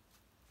religion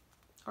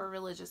or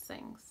religious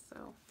things.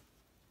 So,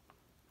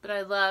 but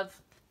I love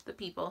the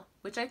people,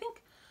 which I'm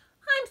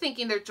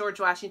thinking they're George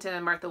Washington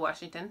and Martha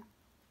Washington.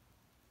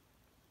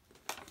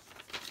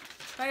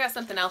 I got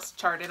something else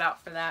charted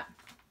out for that.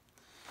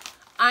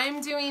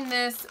 I'm doing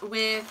this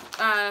with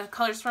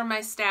colors from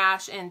my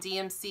stash and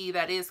DMC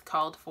that is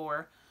called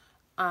for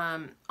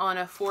on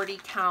a 40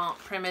 count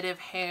Primitive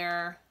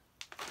Hair.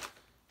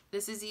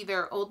 This is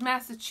either Old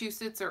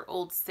Massachusetts or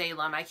Old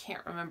Salem. I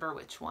can't remember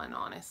which one,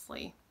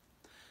 honestly.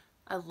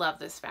 I love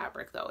this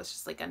fabric though. It's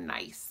just like a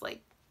nice,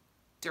 like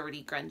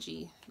dirty,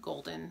 grungy,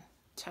 golden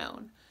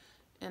tone.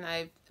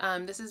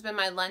 And this has been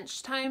my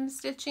lunchtime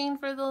stitching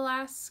for the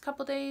last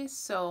couple days,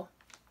 so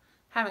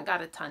haven't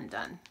got a ton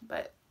done,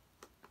 but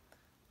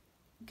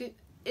good.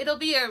 It'll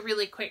be a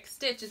really quick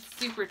stitch. It's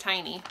super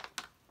tiny.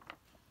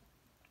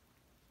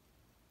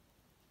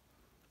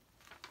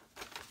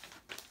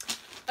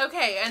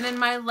 Okay, and then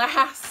my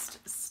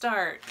last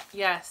start.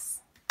 Yes.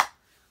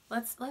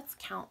 Let's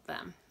count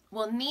them.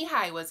 Well, Knee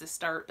High was a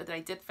start, but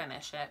I did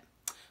finish it.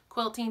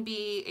 Quilting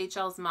Bee,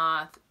 HL's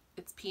Moth,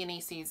 It's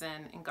Peony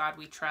Season, In God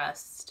We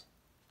Trust.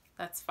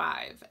 That's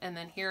 5. And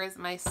then here is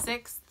my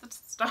 6th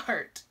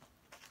start.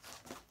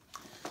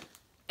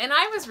 And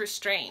I was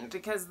restrained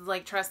because,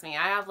 like, trust me,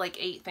 I have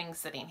like 8 things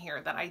sitting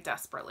here that I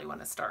desperately want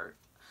to start.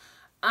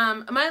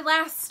 My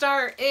last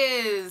start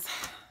is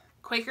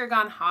Quaker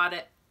Gone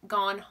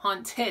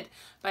Haunted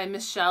by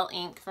Michelle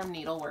Inc. from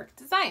Needlework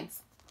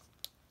Designs.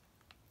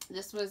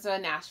 This was a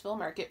Nashville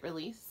Market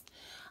release.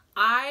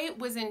 I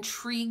was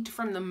intrigued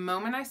from the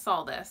moment I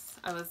saw this.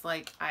 I was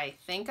like, I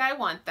think I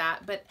want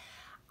that, but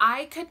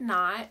I could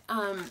not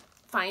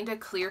find a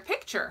clear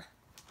picture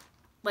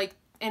like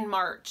in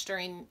March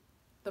during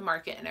the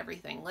market and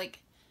everything. Like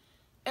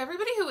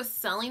everybody who was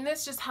selling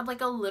this just had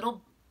like a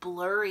little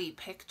blurry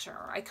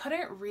picture. I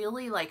couldn't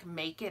really like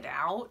make it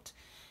out,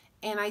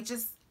 and I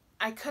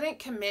couldn't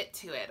commit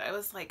to it. I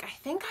was like, I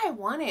think I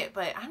want it,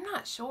 but I'm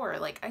not sure.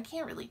 Like, I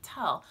can't really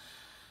tell.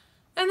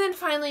 And then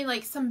finally,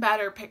 like, some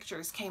better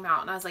pictures came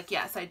out, and I was like,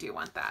 yes, I do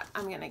want that.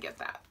 I'm going to get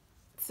that.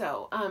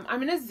 So,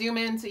 I'm going to zoom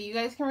in so you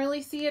guys can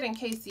really see it in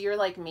case you're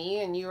like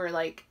me and you were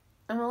like,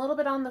 I'm a little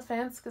bit on the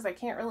fence because I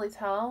can't really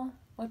tell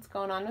what's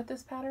going on with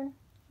this pattern.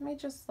 Let me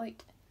just,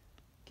 like,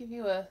 give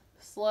you a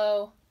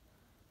slow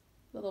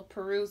little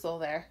perusal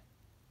there.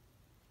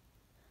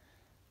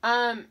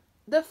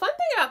 The fun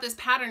thing about this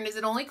pattern is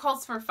it only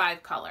calls for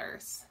 5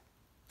 colors.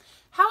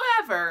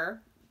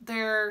 However,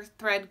 they're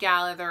thread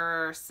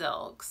gatherer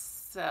silks,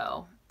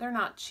 so they're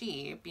not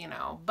cheap, you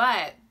know,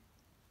 but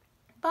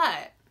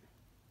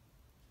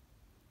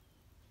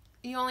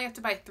you only have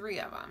to buy 3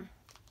 of them.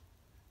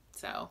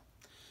 So,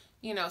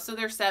 you know, so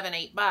they're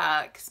 $7-8,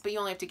 but you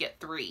only have to get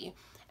 3.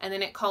 And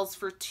then it calls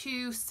for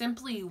 2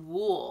 Simply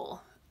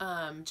Wool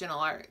Gentle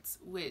Arts,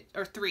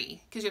 or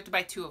 3, because you have to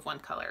buy 2 of one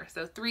color.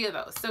 So 3 of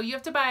those. So you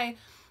have to buy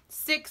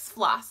 6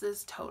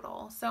 flosses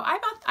total. So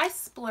I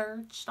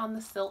splurged on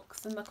the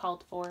silks and the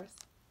called fors.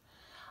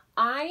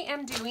 I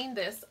am doing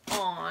this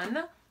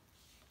on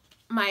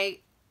my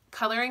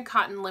Color and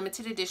Cotton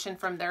limited edition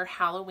from their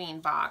Halloween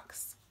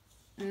box.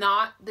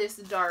 Not this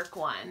dark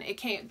one.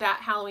 That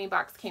Halloween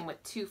box came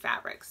with 2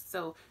 fabrics.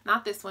 So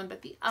not this one,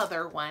 but the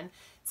other one.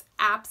 It's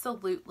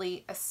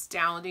absolutely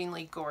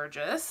astoundingly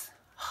gorgeous.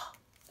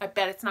 I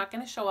bet it's not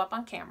going to show up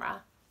on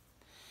camera.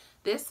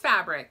 This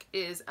fabric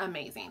is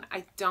amazing.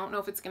 I don't know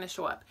if it's going to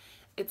show up.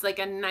 It's like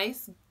a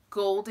nice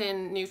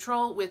golden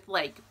neutral with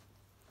like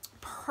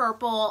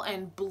purple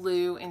and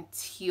blue and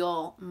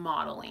teal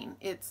modeling.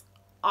 It's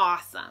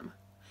awesome.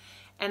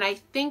 And I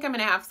think I'm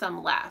going to have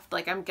some left.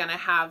 Like I'm going to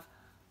have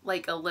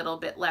like a little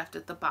bit left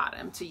at the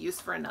bottom to use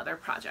for another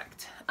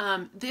project.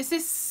 This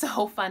is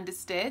so fun to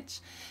stitch.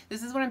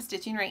 This is what I'm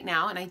stitching right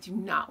now, and I do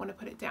not want to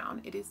put it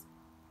down. It is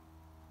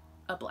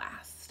a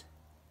blast.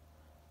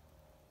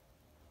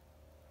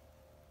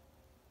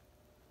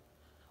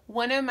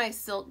 One of my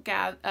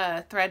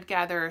thread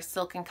gather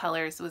silken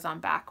colors was on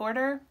back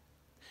order,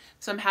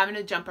 so I'm having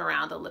to jump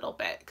around a little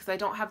bit because I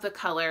don't have the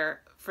color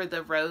for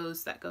the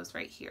rose that goes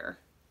right here.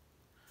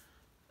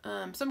 So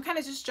I'm kind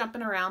of just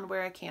jumping around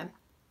where I can.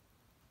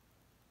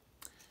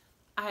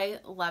 I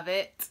love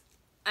it.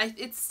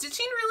 It's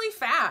stitching really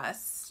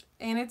fast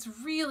and it's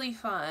really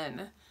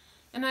fun.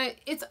 And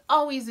it's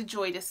always a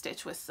joy to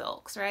stitch with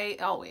silks,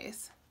 right?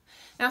 Always.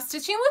 Now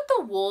stitching with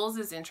the wools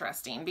is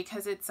interesting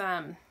because it's,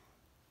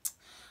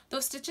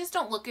 those stitches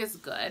don't look as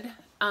good.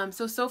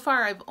 So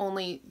far I've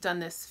only done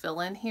this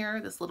fill-in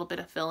here, this little bit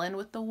of fill-in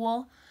with the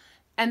wool,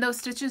 and those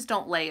stitches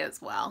don't lay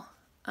as well.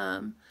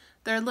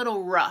 They're a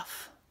little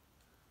rough,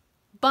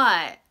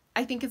 but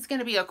I think it's going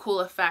to be a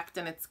cool effect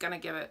and it's going to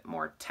give it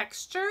more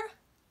texture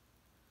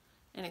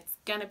and it's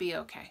going to be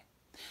okay.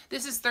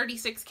 This is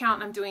 36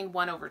 count and I'm doing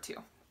 1/2.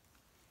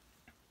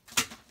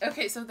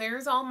 Okay, so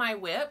there's all my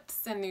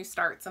whips and new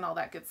starts and all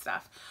that good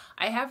stuff.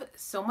 I have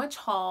so much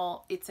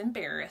haul, it's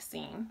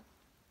embarrassing.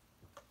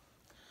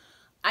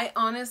 I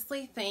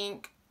honestly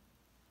think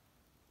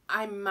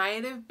I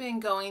might have been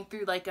going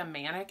through like a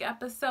manic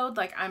episode.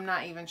 Like, I'm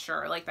not even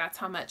sure. Like, that's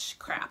how much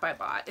crap I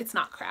bought. It's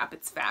not crap.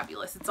 It's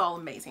fabulous. It's all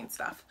amazing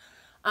stuff.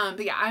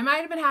 But yeah, I might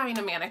have been having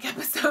a manic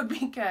episode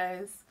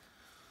because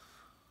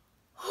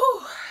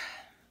whew,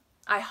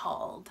 I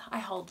hauled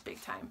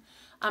big time.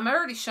 I've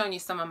already shown you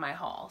some of my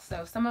haul.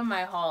 So some of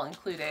my haul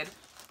included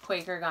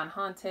Quaker Gone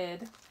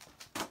Haunted.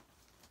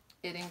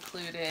 It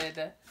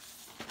included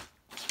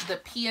the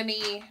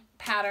Peony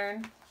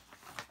pattern.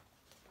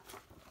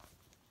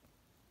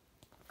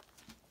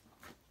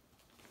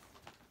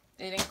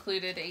 It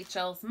included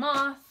HL's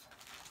Moth.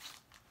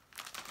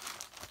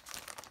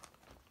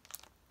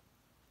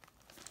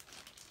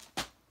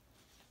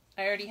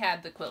 I already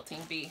had the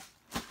Quilting Bee.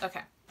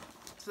 Okay,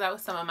 so that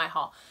was some of my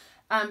haul.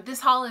 This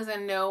haul is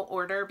in no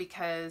order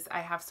because I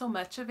have so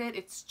much of it.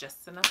 It's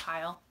just in a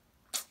pile.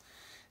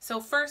 So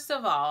first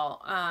of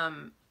all,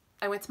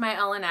 I went to my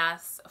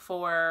L&S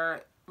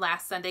for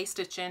last Sunday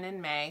Stitch-In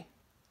in May.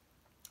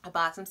 I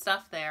bought some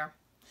stuff there.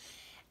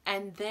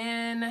 And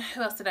then,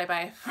 who else did I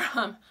buy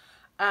from?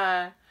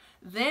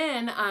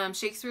 Then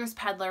Shakespeare's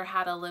Peddler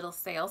had a little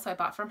sale, so I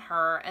bought from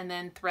her. And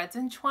then Threads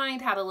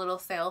Entwined had a little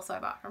sale, so I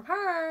bought from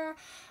her.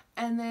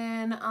 And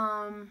then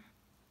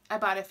I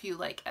bought a few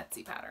like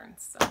Etsy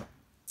patterns.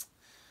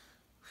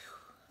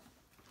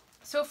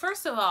 So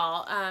first of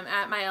all,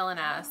 at my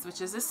L&S,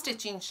 which is a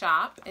stitching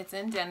shop, it's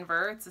in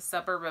Denver. It's a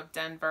suburb of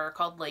Denver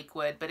called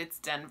Lakewood, but it's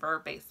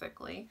Denver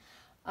basically.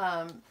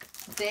 Let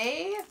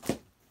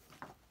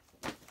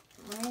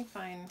me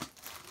find,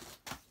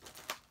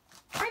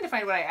 trying to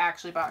find what I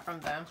actually bought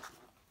from them,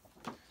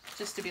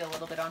 just to be a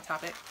little bit on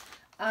topic.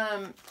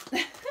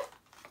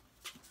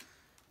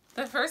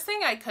 The first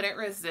thing I couldn't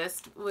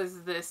resist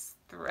was this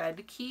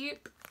thread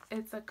keep.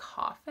 It's a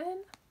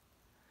coffin,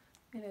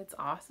 and it's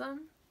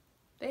awesome.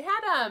 They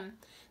had,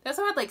 they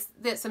also had like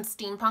some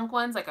steampunk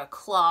ones, like a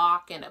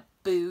clock and a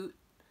boot,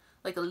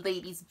 like a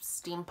lady's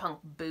steampunk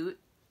boot.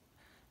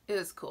 It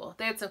was cool.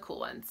 They had some cool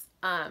ones.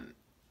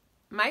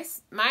 My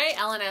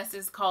L&S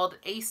is called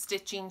A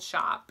Stitching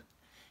Shop,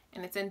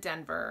 and it's in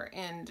Denver,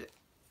 and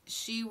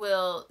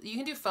you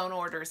can do phone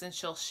orders and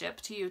she'll ship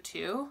to you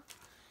too.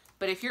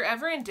 But if you're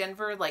ever in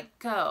Denver, like,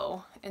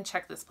 go and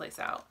check this place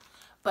out.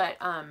 But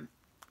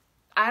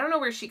I don't know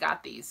where she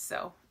got these,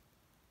 so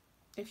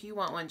if you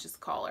want one, just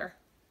call her.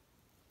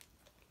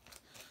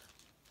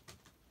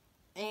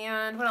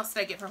 And what else did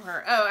I get from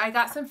her? Oh, I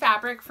got some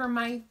fabric for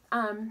my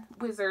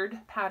wizard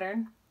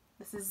pattern.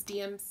 This is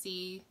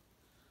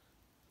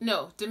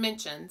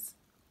Dimensions.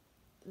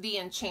 The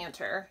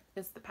Enchanter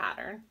is the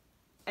pattern.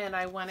 And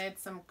I wanted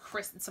some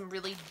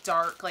really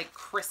dark, like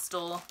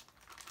crystal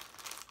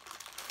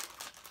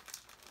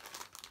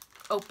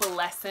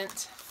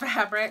opalescent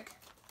fabric.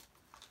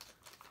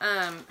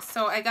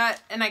 So I got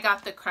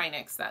the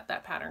Krynex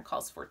that pattern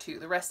calls for too.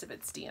 The rest of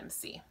it's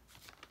DMC.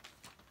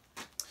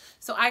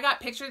 So I got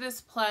Picture This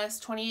Plus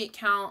 28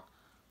 count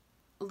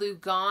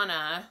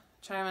Lugana,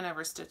 which I haven't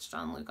ever stitched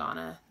on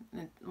Lugana.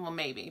 Well,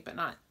 maybe, but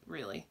not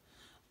really.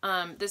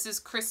 This is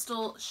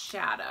Crystal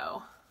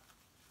Shadow.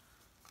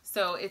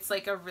 So it's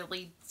like a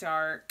really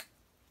dark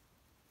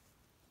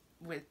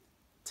with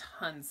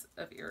tons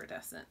of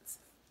iridescence,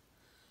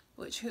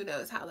 which who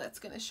knows how that's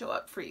going to show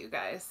up for you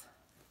guys.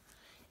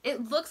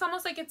 It looks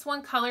almost like it's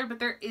one color, but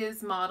there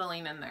is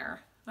modeling in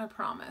there. I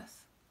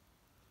promise.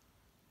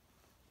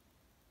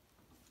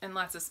 And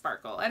lots of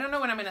sparkle. I don't know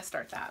when I'm going to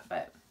start that,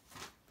 but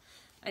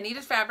I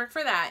needed fabric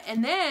for that.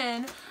 And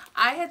then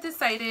I had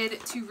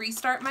decided to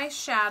restart my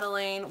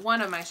chatelaine,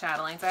 one of my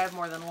chatelaines. I have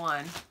more than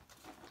one.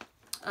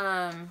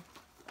 I'm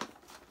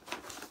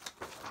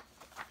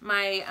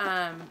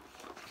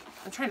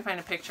trying to find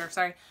a picture,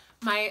 sorry.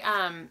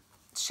 My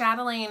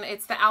chatelaine.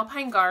 It's the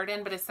Alpine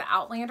Garden, but it's the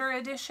Outlander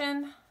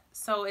edition.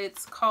 So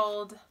it's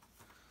called...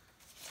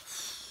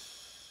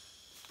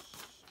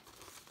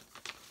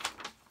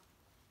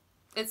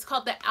 It's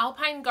called the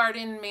Alpine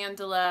Garden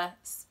Mandala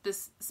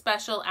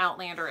Special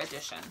Outlander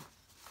Edition.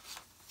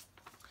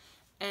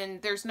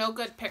 And there's no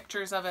good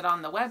pictures of it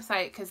on the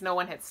website because no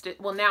one had...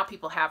 Well, now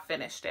people have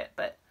finished it,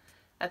 but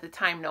at the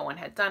time no one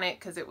had done it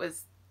because it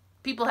was...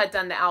 People had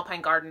done the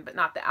Alpine Garden, but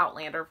not the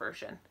Outlander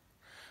version.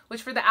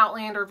 Which for the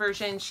Outlander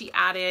version, she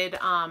added,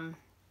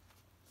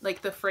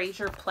 like the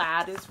Fraser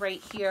plaid is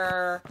right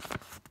here.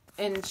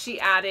 And she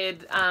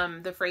added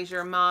the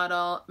Fraser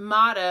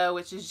motto,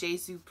 which is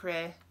Jésus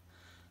Pré.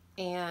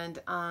 And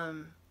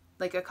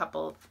like a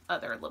couple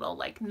other little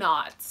like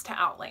nods to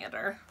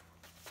Outlander.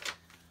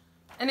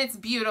 And it's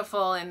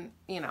beautiful, and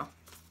you know,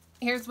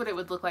 here's what it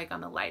would look like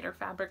on a lighter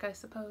fabric, I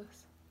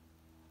suppose.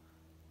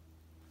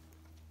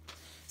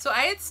 So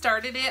I had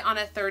started it on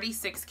a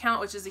 36 count,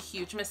 which is a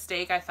huge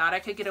mistake. I thought I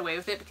could get away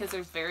with it because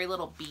there's very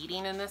little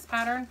beading in this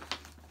pattern,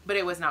 but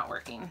it was not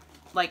working,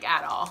 like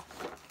at all.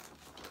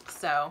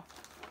 So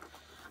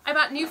I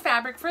bought new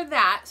fabric for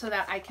that so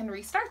that I can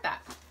restart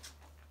that.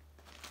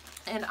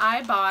 And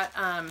I bought,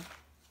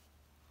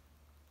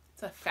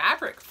 it's a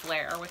fabric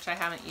flare, which I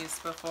haven't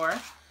used before,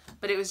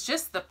 but it was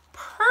just the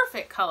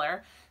perfect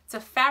color. It's a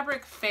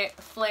fabric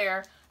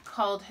flare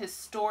called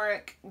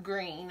Historic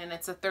Green, and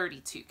it's a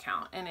 32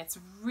 count, and it's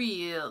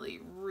really,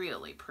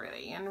 really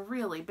pretty and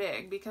really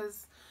big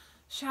because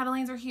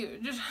chatelaines are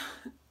huge.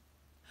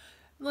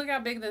 Look how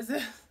big this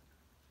is.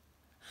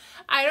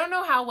 I don't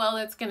know how well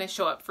it's going to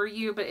show up for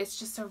you, but it's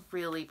just a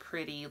really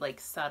pretty, like,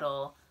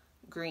 subtle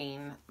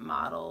green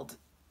modeled.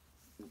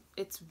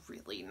 It's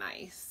really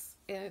nice,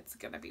 and it's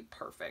going to be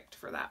perfect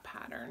for that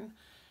pattern.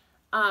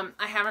 I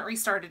haven't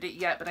restarted it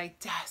yet, but I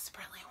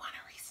desperately want to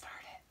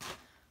restart it,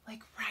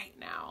 like right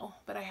now,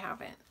 but I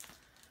haven't.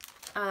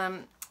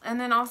 And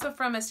then also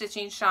from a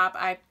stitching shop,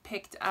 I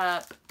picked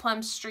up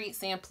Plum Street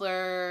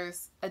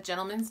Samplers, A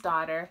Gentleman's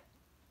Daughter.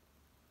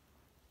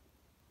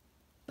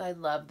 I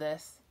love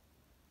this.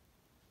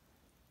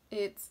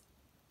 It's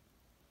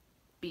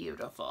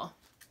beautiful.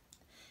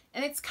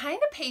 And it's kind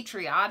of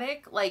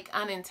patriotic, like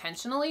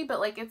unintentionally, but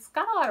like it's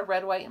got a lot of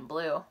red, white, and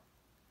blue.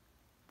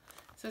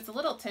 So it's a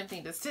little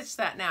tempting to stitch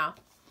that now.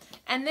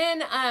 And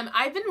then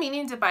I've been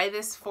meaning to buy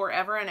this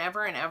forever and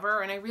ever and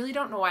ever, and I really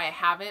don't know why I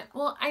haven't.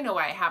 Well, I know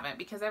why I haven't,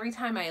 because every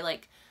time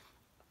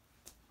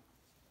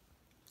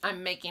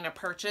I'm making a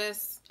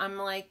purchase, I'm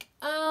like,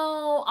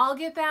 oh, I'll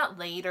get that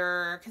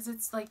later, because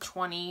it's like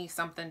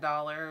 $20-something,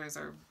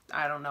 or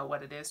I don't know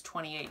what it is,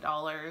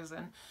 $28,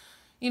 and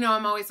you know,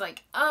 I'm always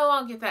like, oh,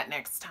 I'll get that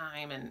next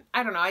time, and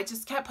I don't know, I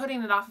just kept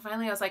putting it off, and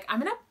finally I was like, I'm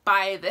gonna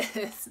buy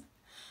this.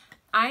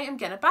 I am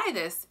gonna buy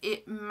this.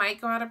 It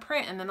might go out of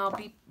print, and then I'll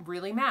be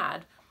really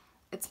mad.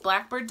 It's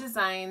Blackbird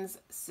Designs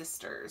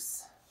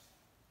Sisters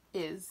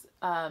is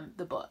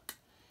the book.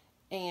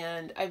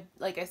 And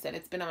like I said,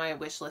 it's been on my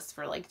wish list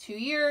for like 2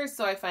 years,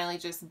 so I finally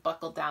just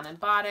buckled down and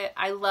bought it.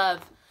 I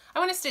want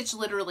to stitch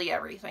literally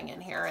everything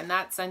in here, and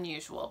that's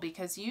unusual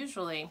because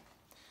usually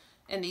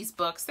in these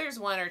books, there's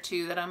one or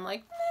two that I'm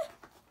like,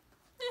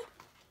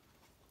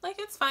 like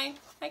it's fine.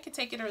 I could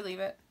take it or leave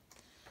it.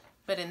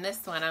 But in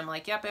this one, I'm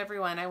like, yep,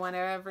 everyone. I want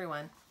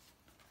everyone.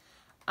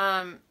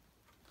 Let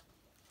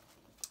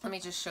me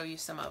just show you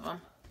some of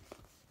them.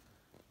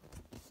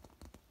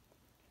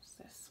 There's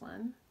this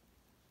one.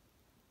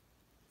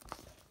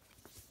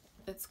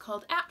 It's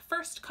called At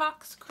First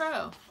Cock's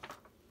Crow.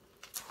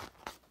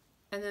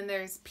 And then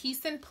there's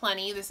Peace and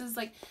Plenty. This is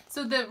like,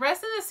 so the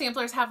rest of the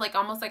samplers have like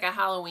almost like a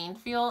Halloween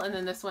feel. And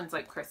then this one's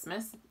like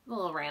Christmas. A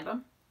little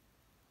random.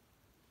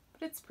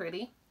 But it's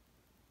pretty.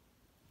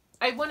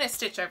 I want to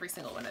stitch every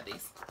single one of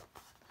these.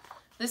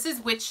 This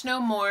is Witch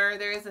No More.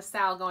 There is a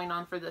sale going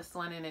on for this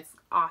one, and it's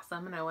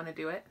awesome, and I want to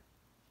do it.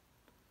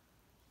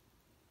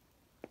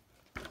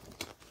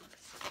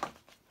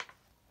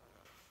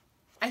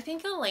 I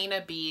think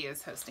Elena B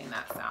is hosting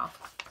that sale.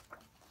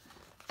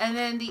 And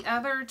then the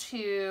other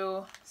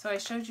two, so I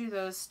showed you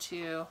those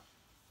two.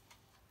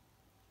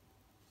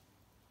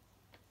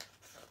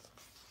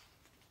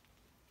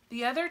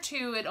 The other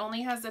two, it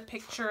only has a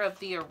picture of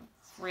the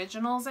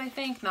originals, I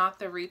think, not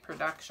the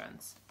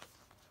reproductions.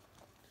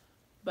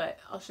 But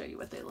I'll show you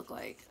what they look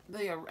like.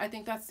 I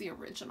think that's the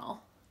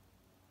original.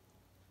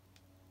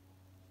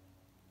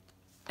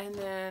 And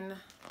then,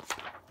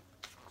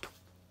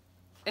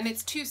 and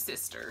it's two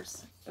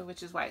sisters,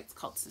 which is why it's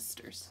called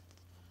Sisters.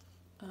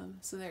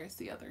 So there's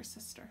the other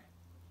sister.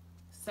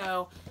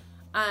 So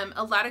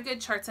a lot of good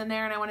charts in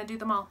there, and I want to do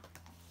them all.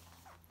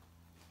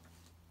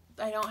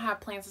 I don't have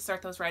plans to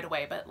start those right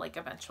away, but like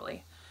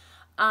eventually.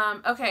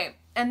 Okay,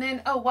 and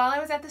then, oh, while I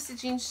was at the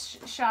stitching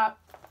shop,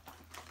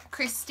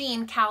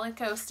 Christine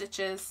Calico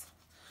Stitches,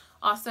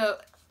 also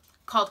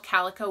called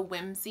Calico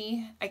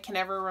Whimsy. I can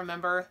never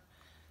remember.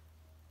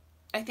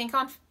 I think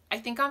on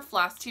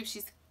Flosstube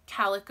she's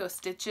Calico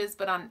Stitches,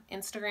 but on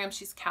Instagram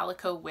she's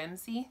Calico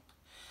Whimsy.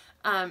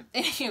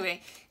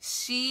 Anyway,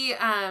 she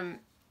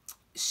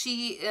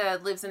she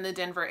lives in the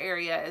Denver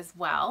area as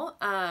well.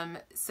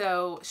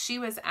 So she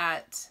was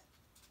at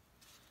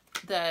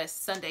the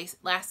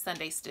last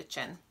Sunday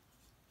Stitch-In,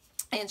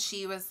 and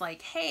she was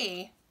like,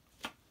 hey,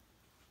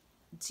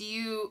 do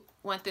you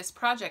want this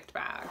project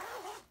bag?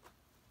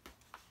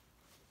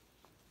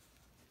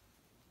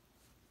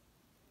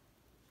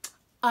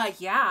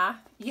 Yeah,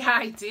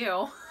 I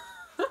do.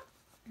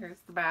 Here's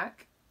the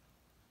back.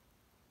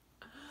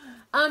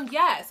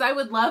 Yes, I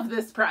would love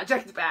this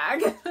project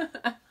bag.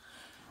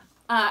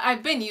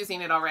 I've been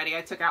using it already.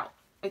 I took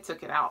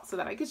it out so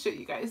that I could show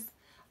you guys.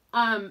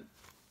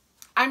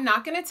 I'm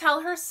not going to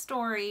tell her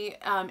story.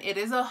 It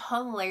is a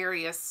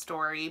hilarious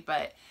story,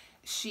 but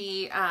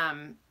she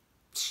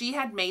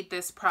had made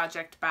this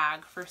project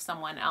bag for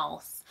someone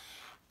else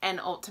and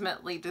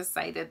ultimately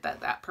decided that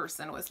that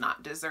person was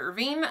not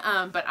deserving.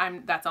 But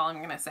that's all I'm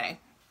going to say.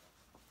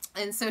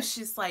 And so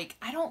she's like,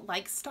 I don't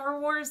like Star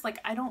Wars. Like,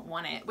 I don't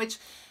want it, which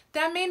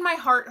that made my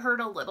heart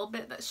hurt a little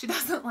bit that she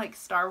doesn't like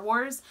Star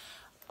Wars.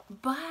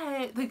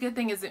 But the good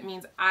thing is it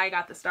means I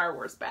got the Star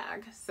Wars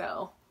bag.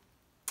 So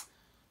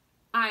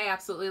I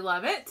absolutely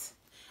love it.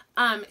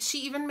 She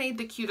even made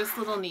the cutest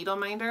little needle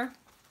minder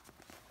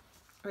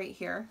right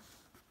here.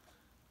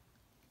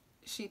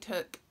 She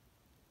took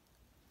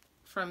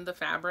from the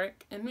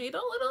fabric and made a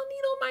little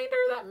needle minder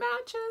that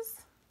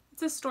matches.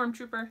 It's a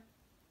stormtrooper.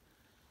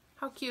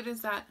 How cute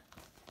is that?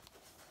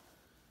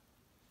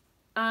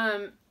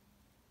 I'm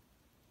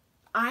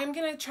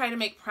going to try to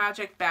make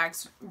project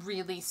bags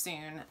really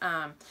soon.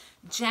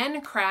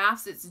 Jen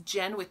Crafts, it's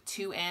Jen with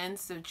 2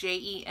 N's, so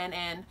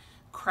Jenn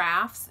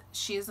Crafts.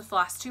 She is a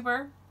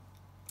Flosstuber,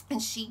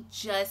 and she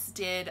just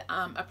did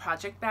a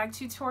project bag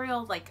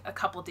tutorial like a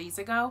couple days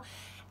ago,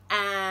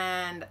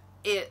 and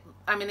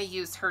I'm going to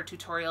use her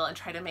tutorial and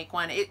try to make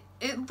one.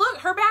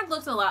 Her bag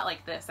looks a lot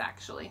like this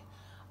actually.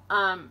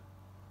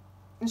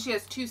 And she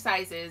has 2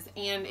 sizes,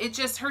 and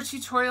her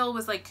tutorial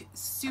was like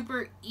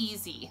super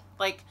easy.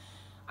 Like,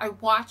 I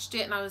watched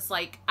it and I was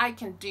like, I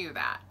can do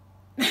that.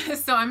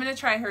 So I'm going to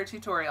try her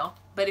tutorial.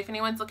 But if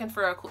anyone's looking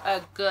for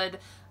a good,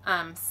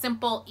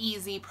 simple,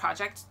 easy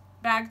project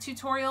bag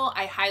tutorial,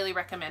 I highly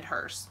recommend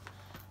hers.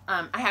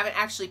 I haven't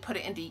actually put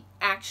it into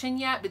action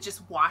yet, but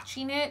just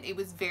watching it, it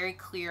was very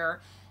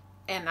clear.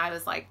 And I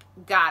was like,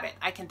 got it.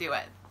 I can do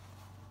it.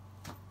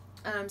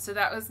 So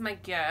that was my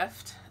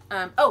gift.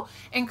 Oh,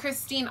 and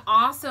Christine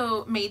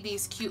also made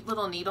these cute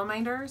little needle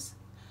minders.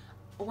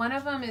 One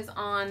of them is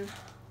on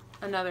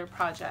another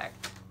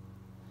project.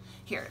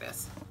 Here it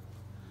is.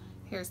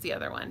 Here's the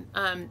other one.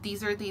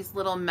 These are these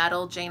little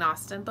metal Jane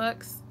Austen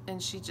books,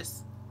 and she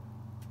just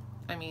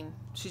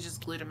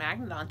glued a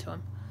magnet onto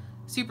them.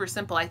 Super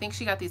simple. I think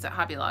she got these at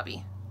Hobby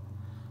Lobby.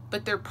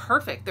 But they're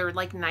perfect. They're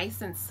like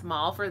nice and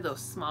small for those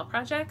small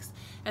projects,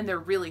 and they're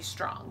really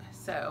strong.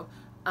 So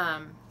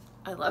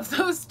I love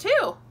those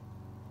too.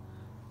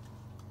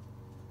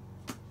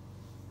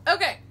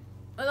 Okay,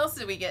 what else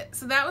did we get?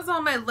 So that was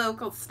all my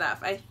local stuff,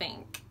 I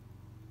think.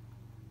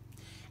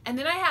 And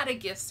then I had a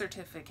gift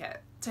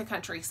certificate to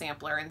Country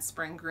Sampler in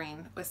Spring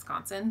Green,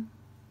 Wisconsin.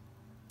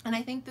 And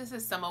I think this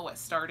is some of what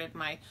started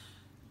my,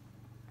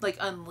 like,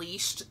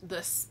 unleashed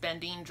the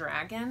spending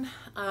dragon.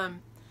 I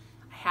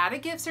had a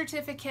gift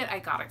certificate. I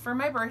got it for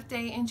my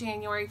birthday in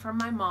January from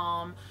my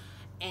mom.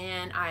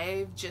 And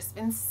I've just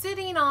been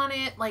sitting on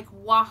it, like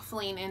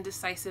waffling,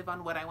 indecisive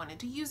on what I wanted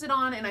to use it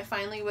on. And I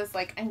finally was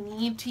like, I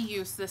need to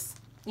use this.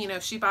 You know,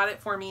 she bought it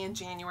for me in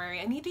January.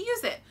 I need to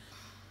use it.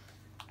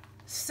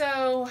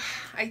 So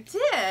I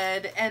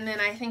did. And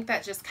then I think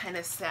that just kind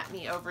of set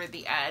me over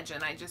the edge,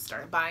 and I just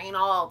started buying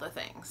all the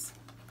things.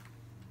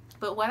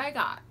 But what I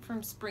got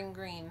from Spring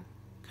Green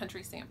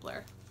Country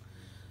Sampler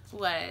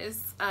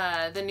was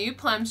the new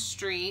Plum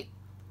Street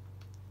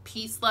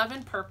Peace, Love,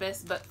 and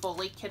Purpose, but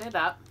fully kitted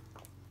up.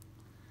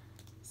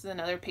 This is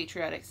another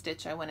patriotic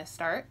stitch I want to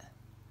start.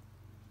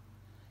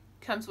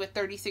 Comes with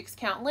 36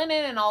 count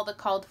linen and all the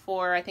called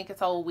for, I think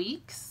it's all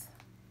weeks.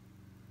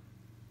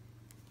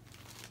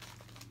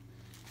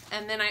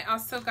 And then I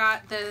also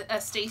got the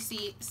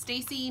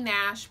Stacy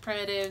Nash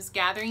Primitives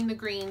Gathering the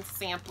Green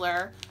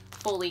sampler,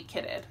 fully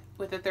kitted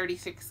with a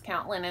 36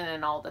 count linen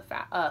and all the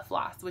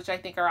floss, which I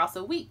think are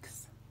also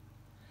weeks.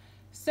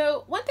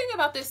 So one thing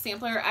about this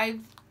sampler,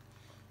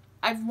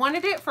 I've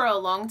wanted it for a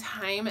long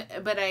time,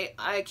 but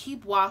I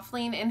keep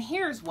waffling, and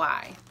here's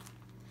why.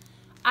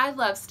 I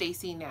love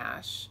Stacy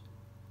Nash.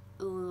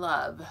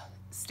 Love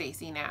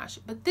Stacy Nash.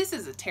 But this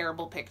is a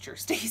terrible picture,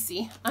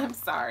 Stacy. I'm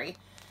sorry.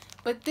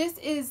 But this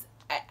is,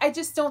 I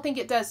just don't think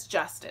it does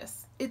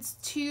justice. It's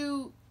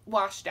too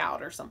washed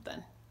out or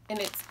something.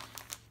 And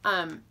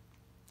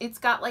it's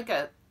got like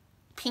a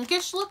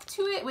pinkish look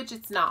to it, which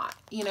it's not,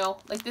 you know?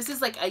 Like, this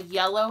is like a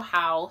yellow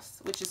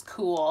house, which is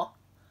cool.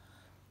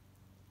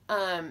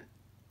 I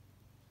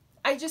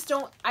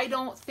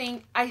don't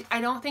think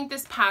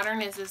this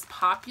pattern is as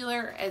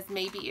popular as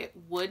maybe it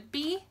would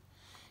be,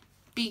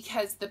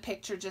 because the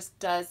picture just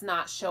does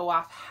not show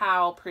off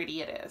how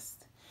pretty it is.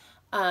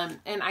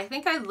 And I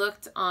think I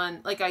looked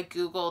on, like, I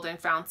Googled and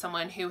found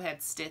someone who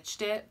had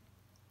stitched it.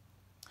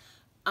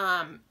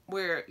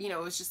 where, you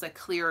know, it was just a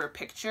clearer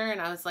picture,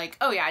 and I was like,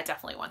 oh yeah, I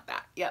definitely want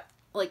that. Yep.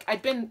 Like,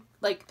 I'd been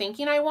like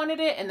thinking I wanted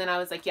it, and then I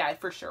was like, yeah, I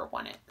for sure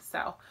want it.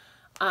 So,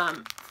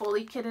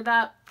 fully kitted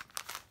up.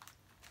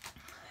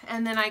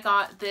 And then I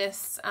got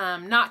this,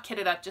 not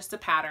kitted up, just a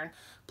pattern.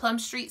 Plum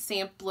Street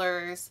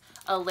Samplers,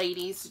 a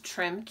ladies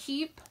trim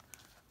keep.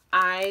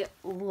 I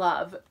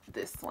love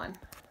this one.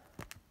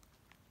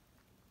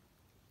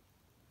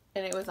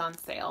 And it was on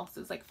sale, so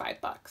it was like $5.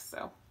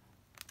 So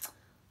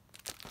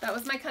that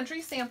was my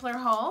country sampler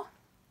haul.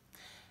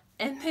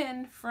 And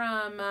then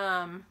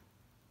from,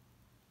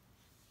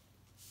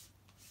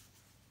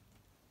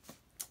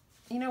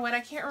 you know what, I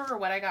can't remember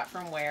what I got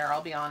from where,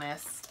 I'll be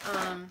honest.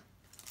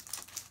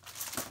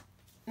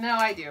 No,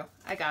 I do.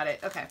 I got it.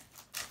 Okay.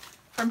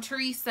 From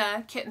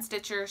Teresa, Kitten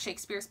Stitcher,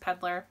 Shakespeare's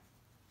Peddler.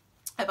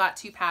 I bought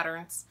 2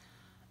 patterns.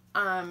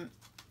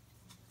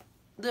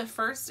 The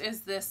first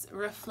is this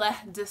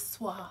Reflet de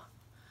Soie.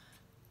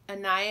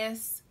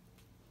 Anais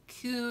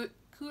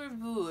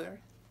Courvour,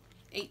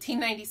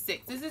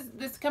 1896.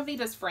 This company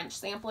does French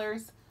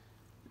samplers.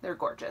 They're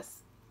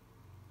gorgeous.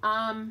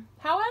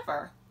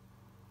 However,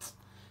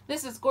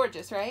 this is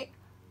gorgeous, right?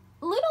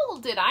 Little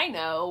did I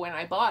know when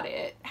I bought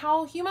it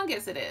how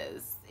humongous it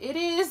is. It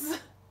is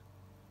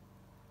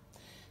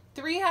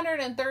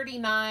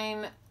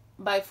 339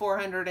 by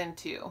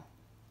 402.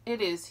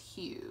 It is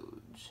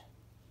huge.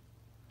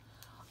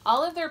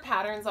 All of their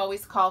patterns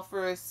always call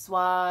for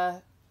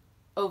soie,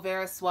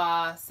 Auvera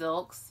soie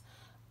silks.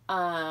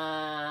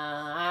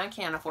 I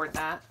can't afford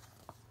that.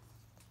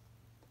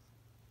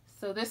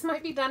 So this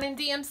might be done in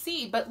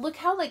DMC, but look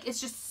how, like,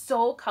 it's just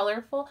so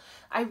colorful.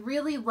 I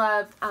really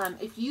love,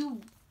 if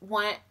you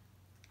want,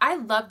 I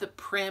love the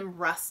prim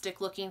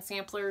rustic looking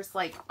samplers.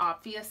 Like,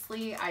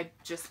 obviously I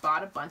just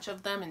bought a bunch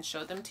of them and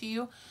showed them to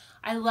you.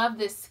 I love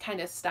this kind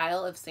of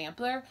style of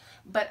sampler,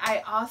 but I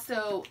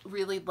also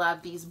really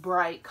love these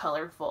bright,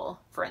 colorful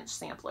French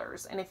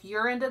samplers. And if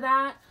you're into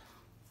that,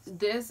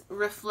 this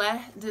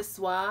Reflet de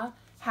Soie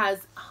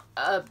has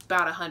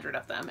about 100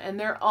 of them, and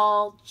they're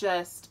all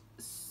just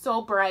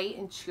so bright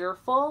and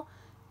cheerful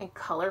and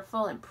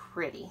colorful and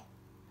pretty.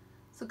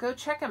 So go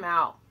check them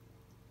out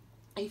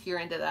if you're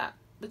into that.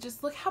 But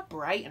just look how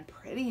bright and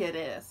pretty it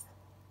is.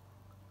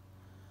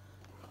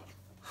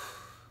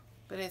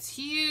 But it's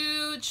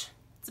huge.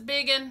 It's a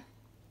big one.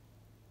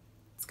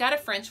 It's got a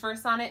French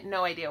verse on it.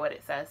 No idea what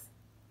it says.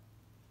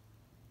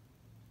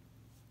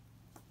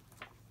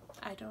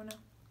 I don't know.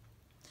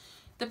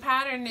 The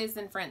pattern is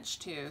in French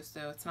too,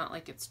 so it's not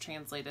like it's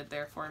translated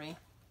there for me.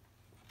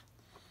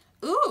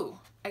 Ooh,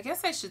 I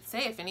guess I should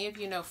say, if any of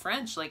you know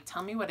French, like,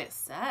 tell me what it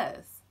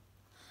says.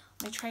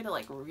 Let me try to,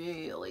 like,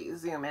 really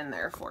zoom in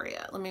there for you.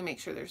 Let me make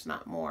sure there's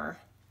not more.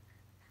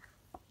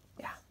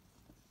 Yeah.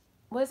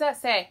 What does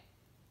that say?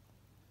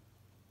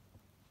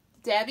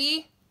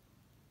 Debbie?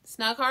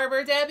 Snug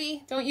Harbor,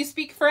 Debbie? Don't you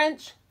speak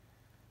French?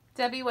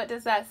 Debbie, what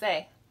does that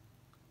say?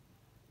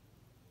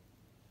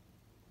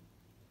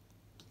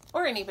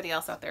 Or anybody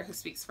else out there who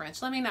speaks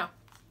French, let me know.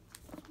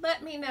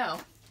 Let me know.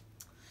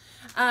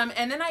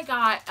 And then I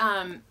got,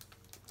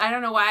 I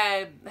don't know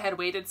why I had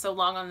waited so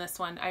long on this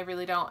one. I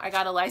really don't. I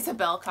got Eliza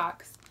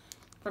Bellcox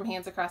from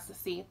Hands Across the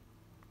Sea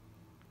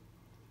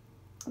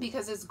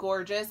because it's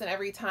gorgeous, and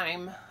every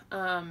time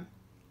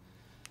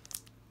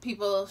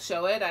people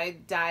show it, I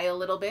die a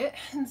little bit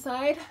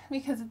inside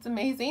because it's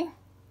amazing.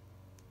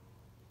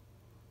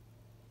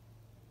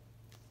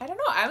 I don't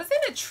know. I was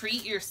in a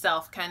treat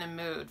yourself kind of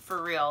mood,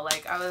 for real.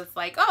 Like, I was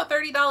like, oh,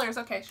 $30.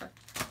 Okay, sure.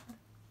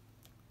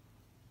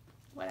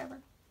 Whatever.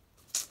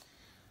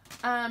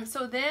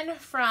 So then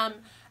from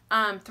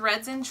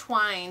Threads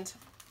Entwined,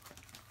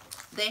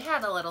 they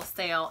had a little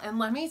sale. And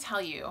let me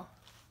tell you,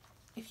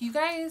 if you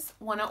guys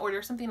want to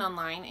order something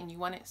online and you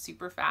want it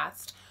super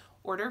fast,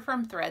 order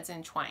from Threads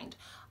Entwined.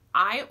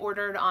 I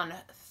ordered on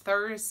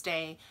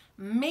Thursday,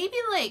 maybe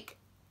like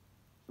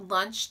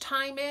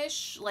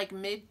lunchtime-ish, like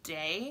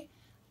midday.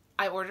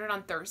 I ordered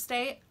on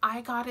Thursday.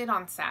 I got it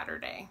on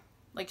Saturday.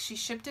 Like, she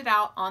shipped it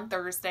out on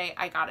Thursday.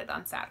 I got it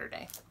on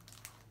Saturday.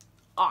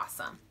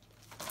 Awesome.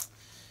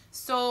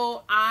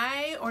 So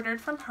I ordered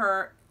from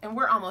her, and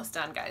we're almost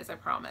done, guys, I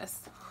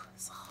promise.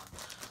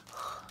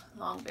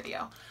 Long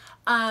video.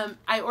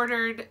 I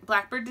ordered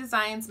Blackbird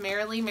Designs,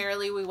 Merrily,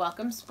 Merrily We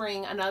Welcome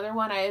Spring, another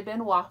one I had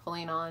been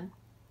waffling on.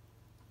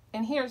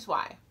 And here's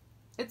why.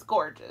 It's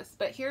gorgeous,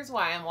 but here's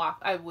why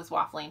I was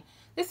waffling.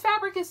 This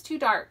fabric is too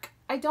dark.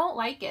 I don't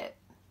like it.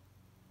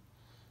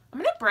 I'm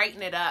going to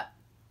brighten it up.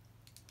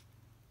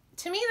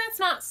 To me, that's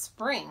not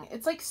spring.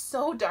 It's like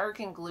so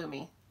dark and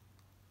gloomy.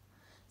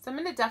 So I'm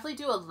going to definitely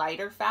do a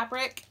lighter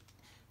fabric,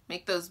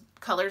 make those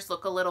colors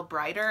look a little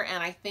brighter,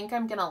 and I think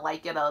I'm going to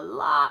like it a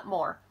lot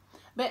more.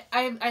 But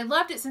I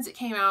loved it since it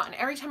came out, and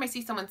every time I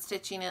see someone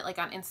stitching it, like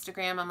on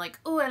Instagram, I'm like,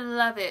 oh, I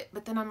love it.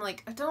 But then I'm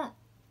like, I don't,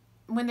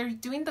 when they're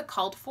doing the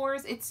called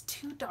fors, it's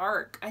too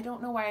dark. I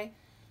don't know why.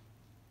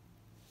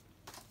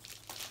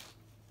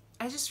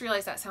 I just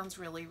realized that sounds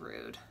really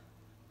rude.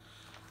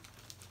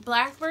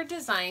 Blackbird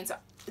Designs,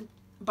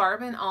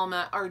 Barb and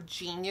Alma are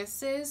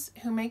geniuses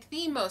who make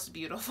the most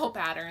beautiful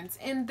patterns,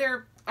 and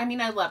I mean,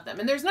 I love them,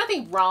 and there's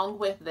nothing wrong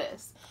with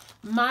this.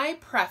 My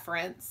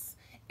preference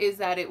is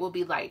that it will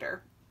be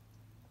lighter,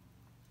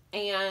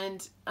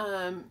 and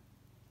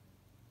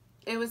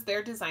it was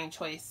their design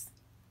choice,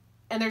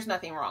 and there's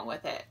nothing wrong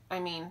with it.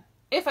 I mean,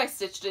 if I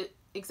stitched it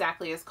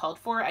exactly as called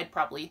for, I'd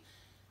probably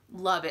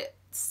love it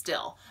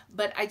still,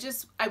 but I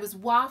was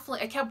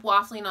waffling. I kept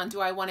waffling on, do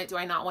I want it? Do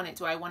I not want it?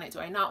 Do I want it? Do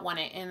I not want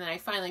it? And then I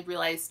finally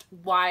realized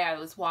why I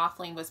was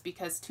waffling was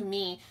because to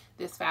me,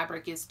 this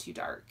fabric is too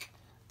dark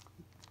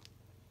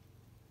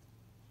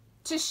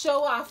to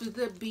show off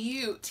the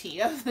beauty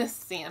of this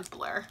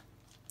sampler.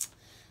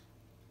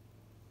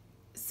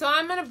 So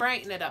I'm going to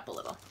brighten it up a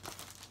little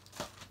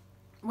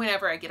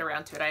whenever I get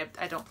around to it.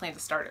 I don't plan to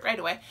start it right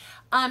away.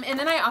 And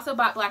then I also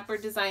bought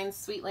Blackbird Designs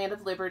Sweet Land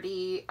of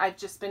Liberty. I've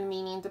just been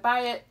meaning to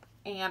buy it,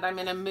 and I'm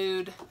in a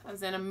mood. I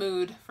was in a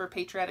mood for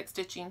patriotic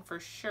stitching for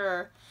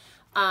sure.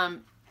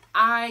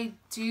 I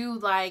do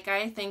like,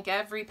 I think,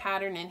 every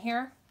pattern in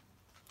here.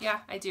 Yeah,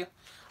 I do.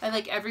 I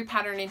like every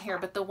pattern in here,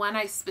 but the one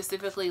I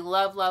specifically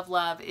love, love,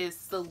 love is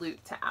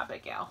Salute to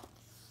Abigail.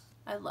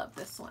 I love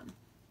this one.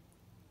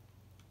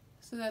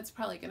 So that's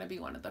probably going to be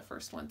one of the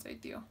first ones I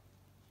do.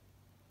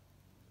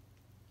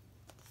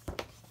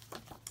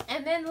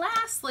 And then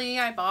lastly,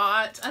 I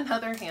bought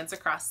another Hands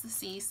Across the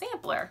Sea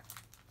sampler.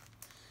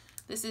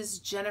 This is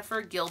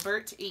Jennifer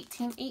Gilbert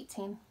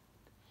 1818,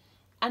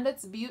 and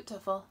it's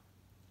beautiful.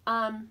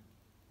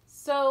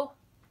 So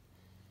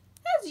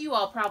as you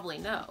all probably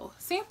know,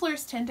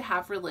 samplers tend to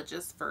have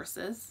religious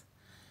verses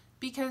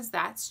because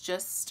that's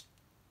just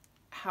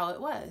how it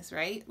was,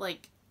 right?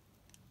 Like,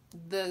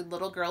 the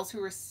little girls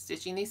who were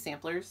stitching these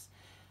samplers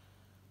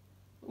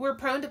were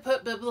prone to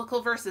put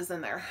biblical verses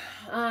in there.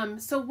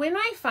 So when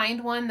I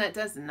find one that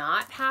does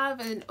not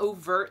have an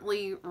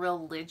overtly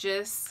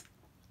religious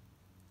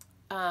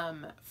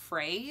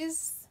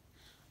phrase,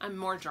 I'm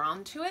more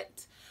drawn to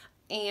it.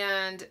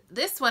 And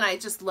this one, I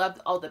just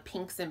loved all the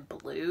pinks and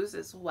blues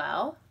as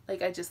well.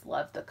 Like, I just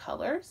love the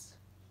colors.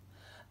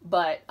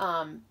 But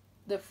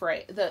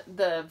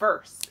the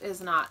verse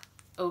is not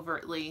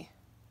overtly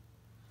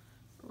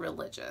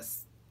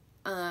religious.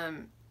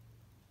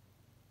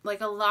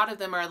 Like, a lot of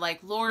them are like,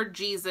 Lord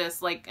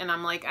Jesus, like, and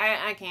I'm like,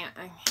 I can't.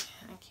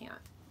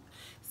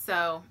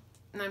 So,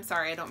 and I'm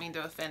sorry, I don't mean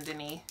to offend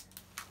any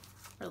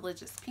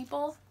religious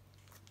people,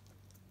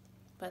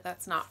 but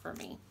that's not for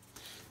me.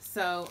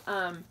 So,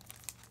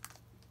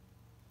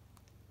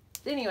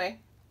 anyway,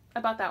 I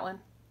bought that one.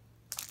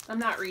 I'm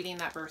not reading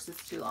that verse,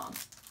 it's too long.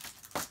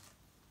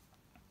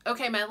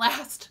 Okay, my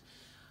last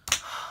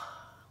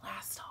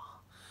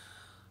haul.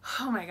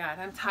 Oh my God,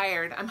 I'm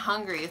tired. I'm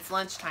hungry. It's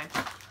lunchtime.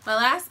 My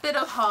last bit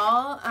of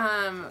haul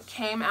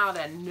came out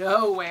of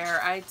nowhere.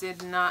 I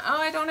did not,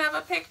 oh, I don't have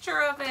a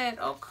picture of it.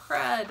 Oh,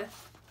 crud.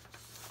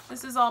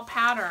 This is all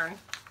pattern.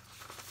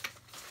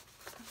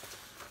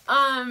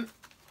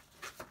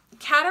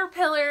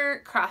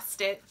 Caterpillar Cross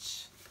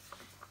Stitch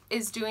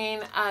is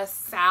doing a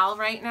sale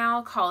right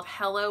now called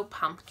Hello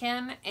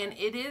Pumpkin, and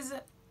it is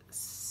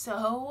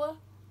so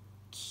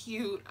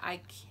cute. I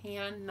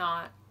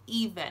cannot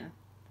even.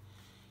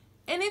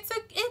 And it's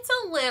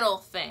a little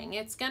thing.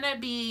 It's gonna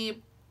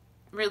be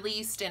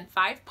released in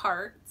 5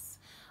 parts.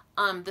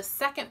 The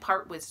second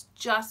part was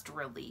just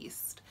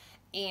released,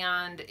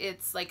 and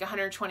it's like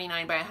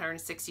 129 by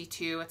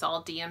 162. It's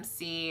all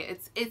DMC.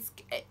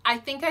 I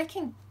think I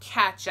can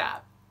catch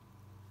up.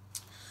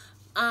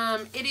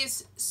 It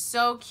is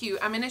so cute.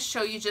 I'm going to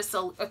show you just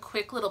a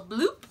quick little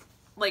bloop,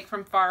 like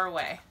from far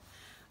away,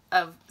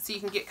 so you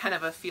can get kind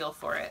of a feel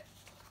for it.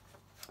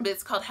 But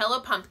it's called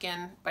Hello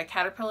Pumpkin by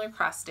Caterpillar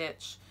Cross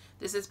Stitch.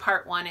 This is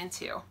part 1 and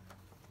 2.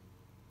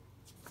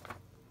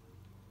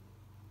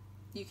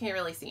 You can't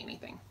really see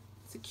anything.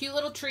 It's a cute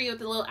little tree with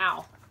a little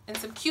owl and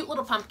some cute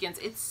little pumpkins.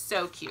 It's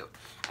so cute.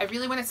 I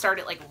really want to start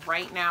it like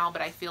right now,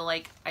 but I feel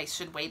like I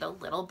should wait a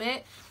little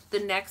bit. The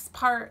next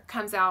part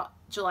comes out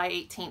July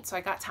 18th, so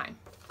I got time.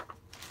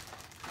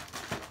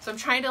 So I'm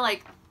trying to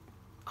like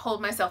hold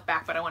myself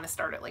back, but I want to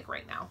start it like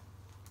right now.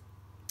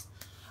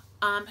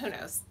 Who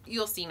knows?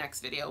 You'll see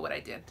next video what I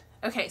did.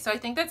 Okay, so I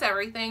think that's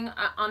everything.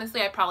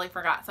 Honestly, I probably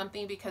forgot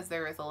something because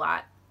there is a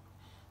lot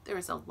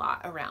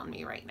around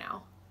me right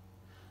now.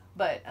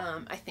 But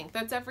I think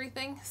that's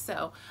everything.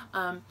 So,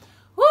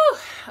 woo!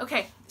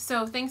 Okay,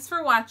 so thanks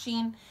for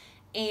watching,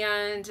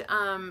 and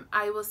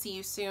I will see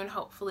you soon.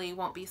 Hopefully it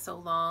won't be so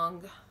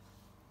long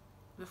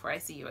before I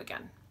see you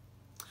again.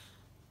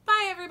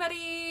 Bye,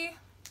 everybody!